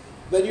 right?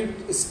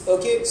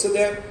 Okay, so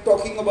they're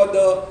talking about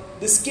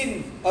the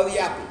skin of the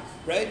apple,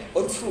 right?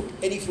 Or fruit,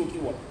 any fruit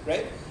you want,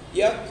 right?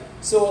 Yeah,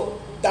 so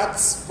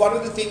that's one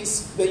of the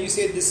things when you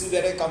say this is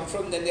where I come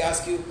from, then they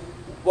ask you,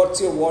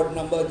 what's your ward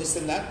number, this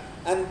and that,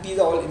 and these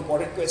are all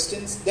important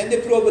questions. Then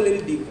they probe a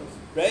little deeper,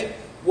 right?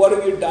 what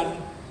have you done,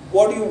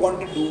 what do you want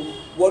to do,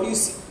 what do you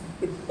see,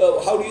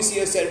 how do you see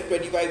yourself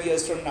 25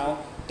 years from now,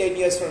 10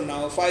 years from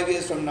now, 5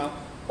 years from now.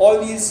 All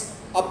these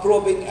are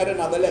probing at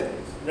another level,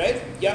 right? Yeah.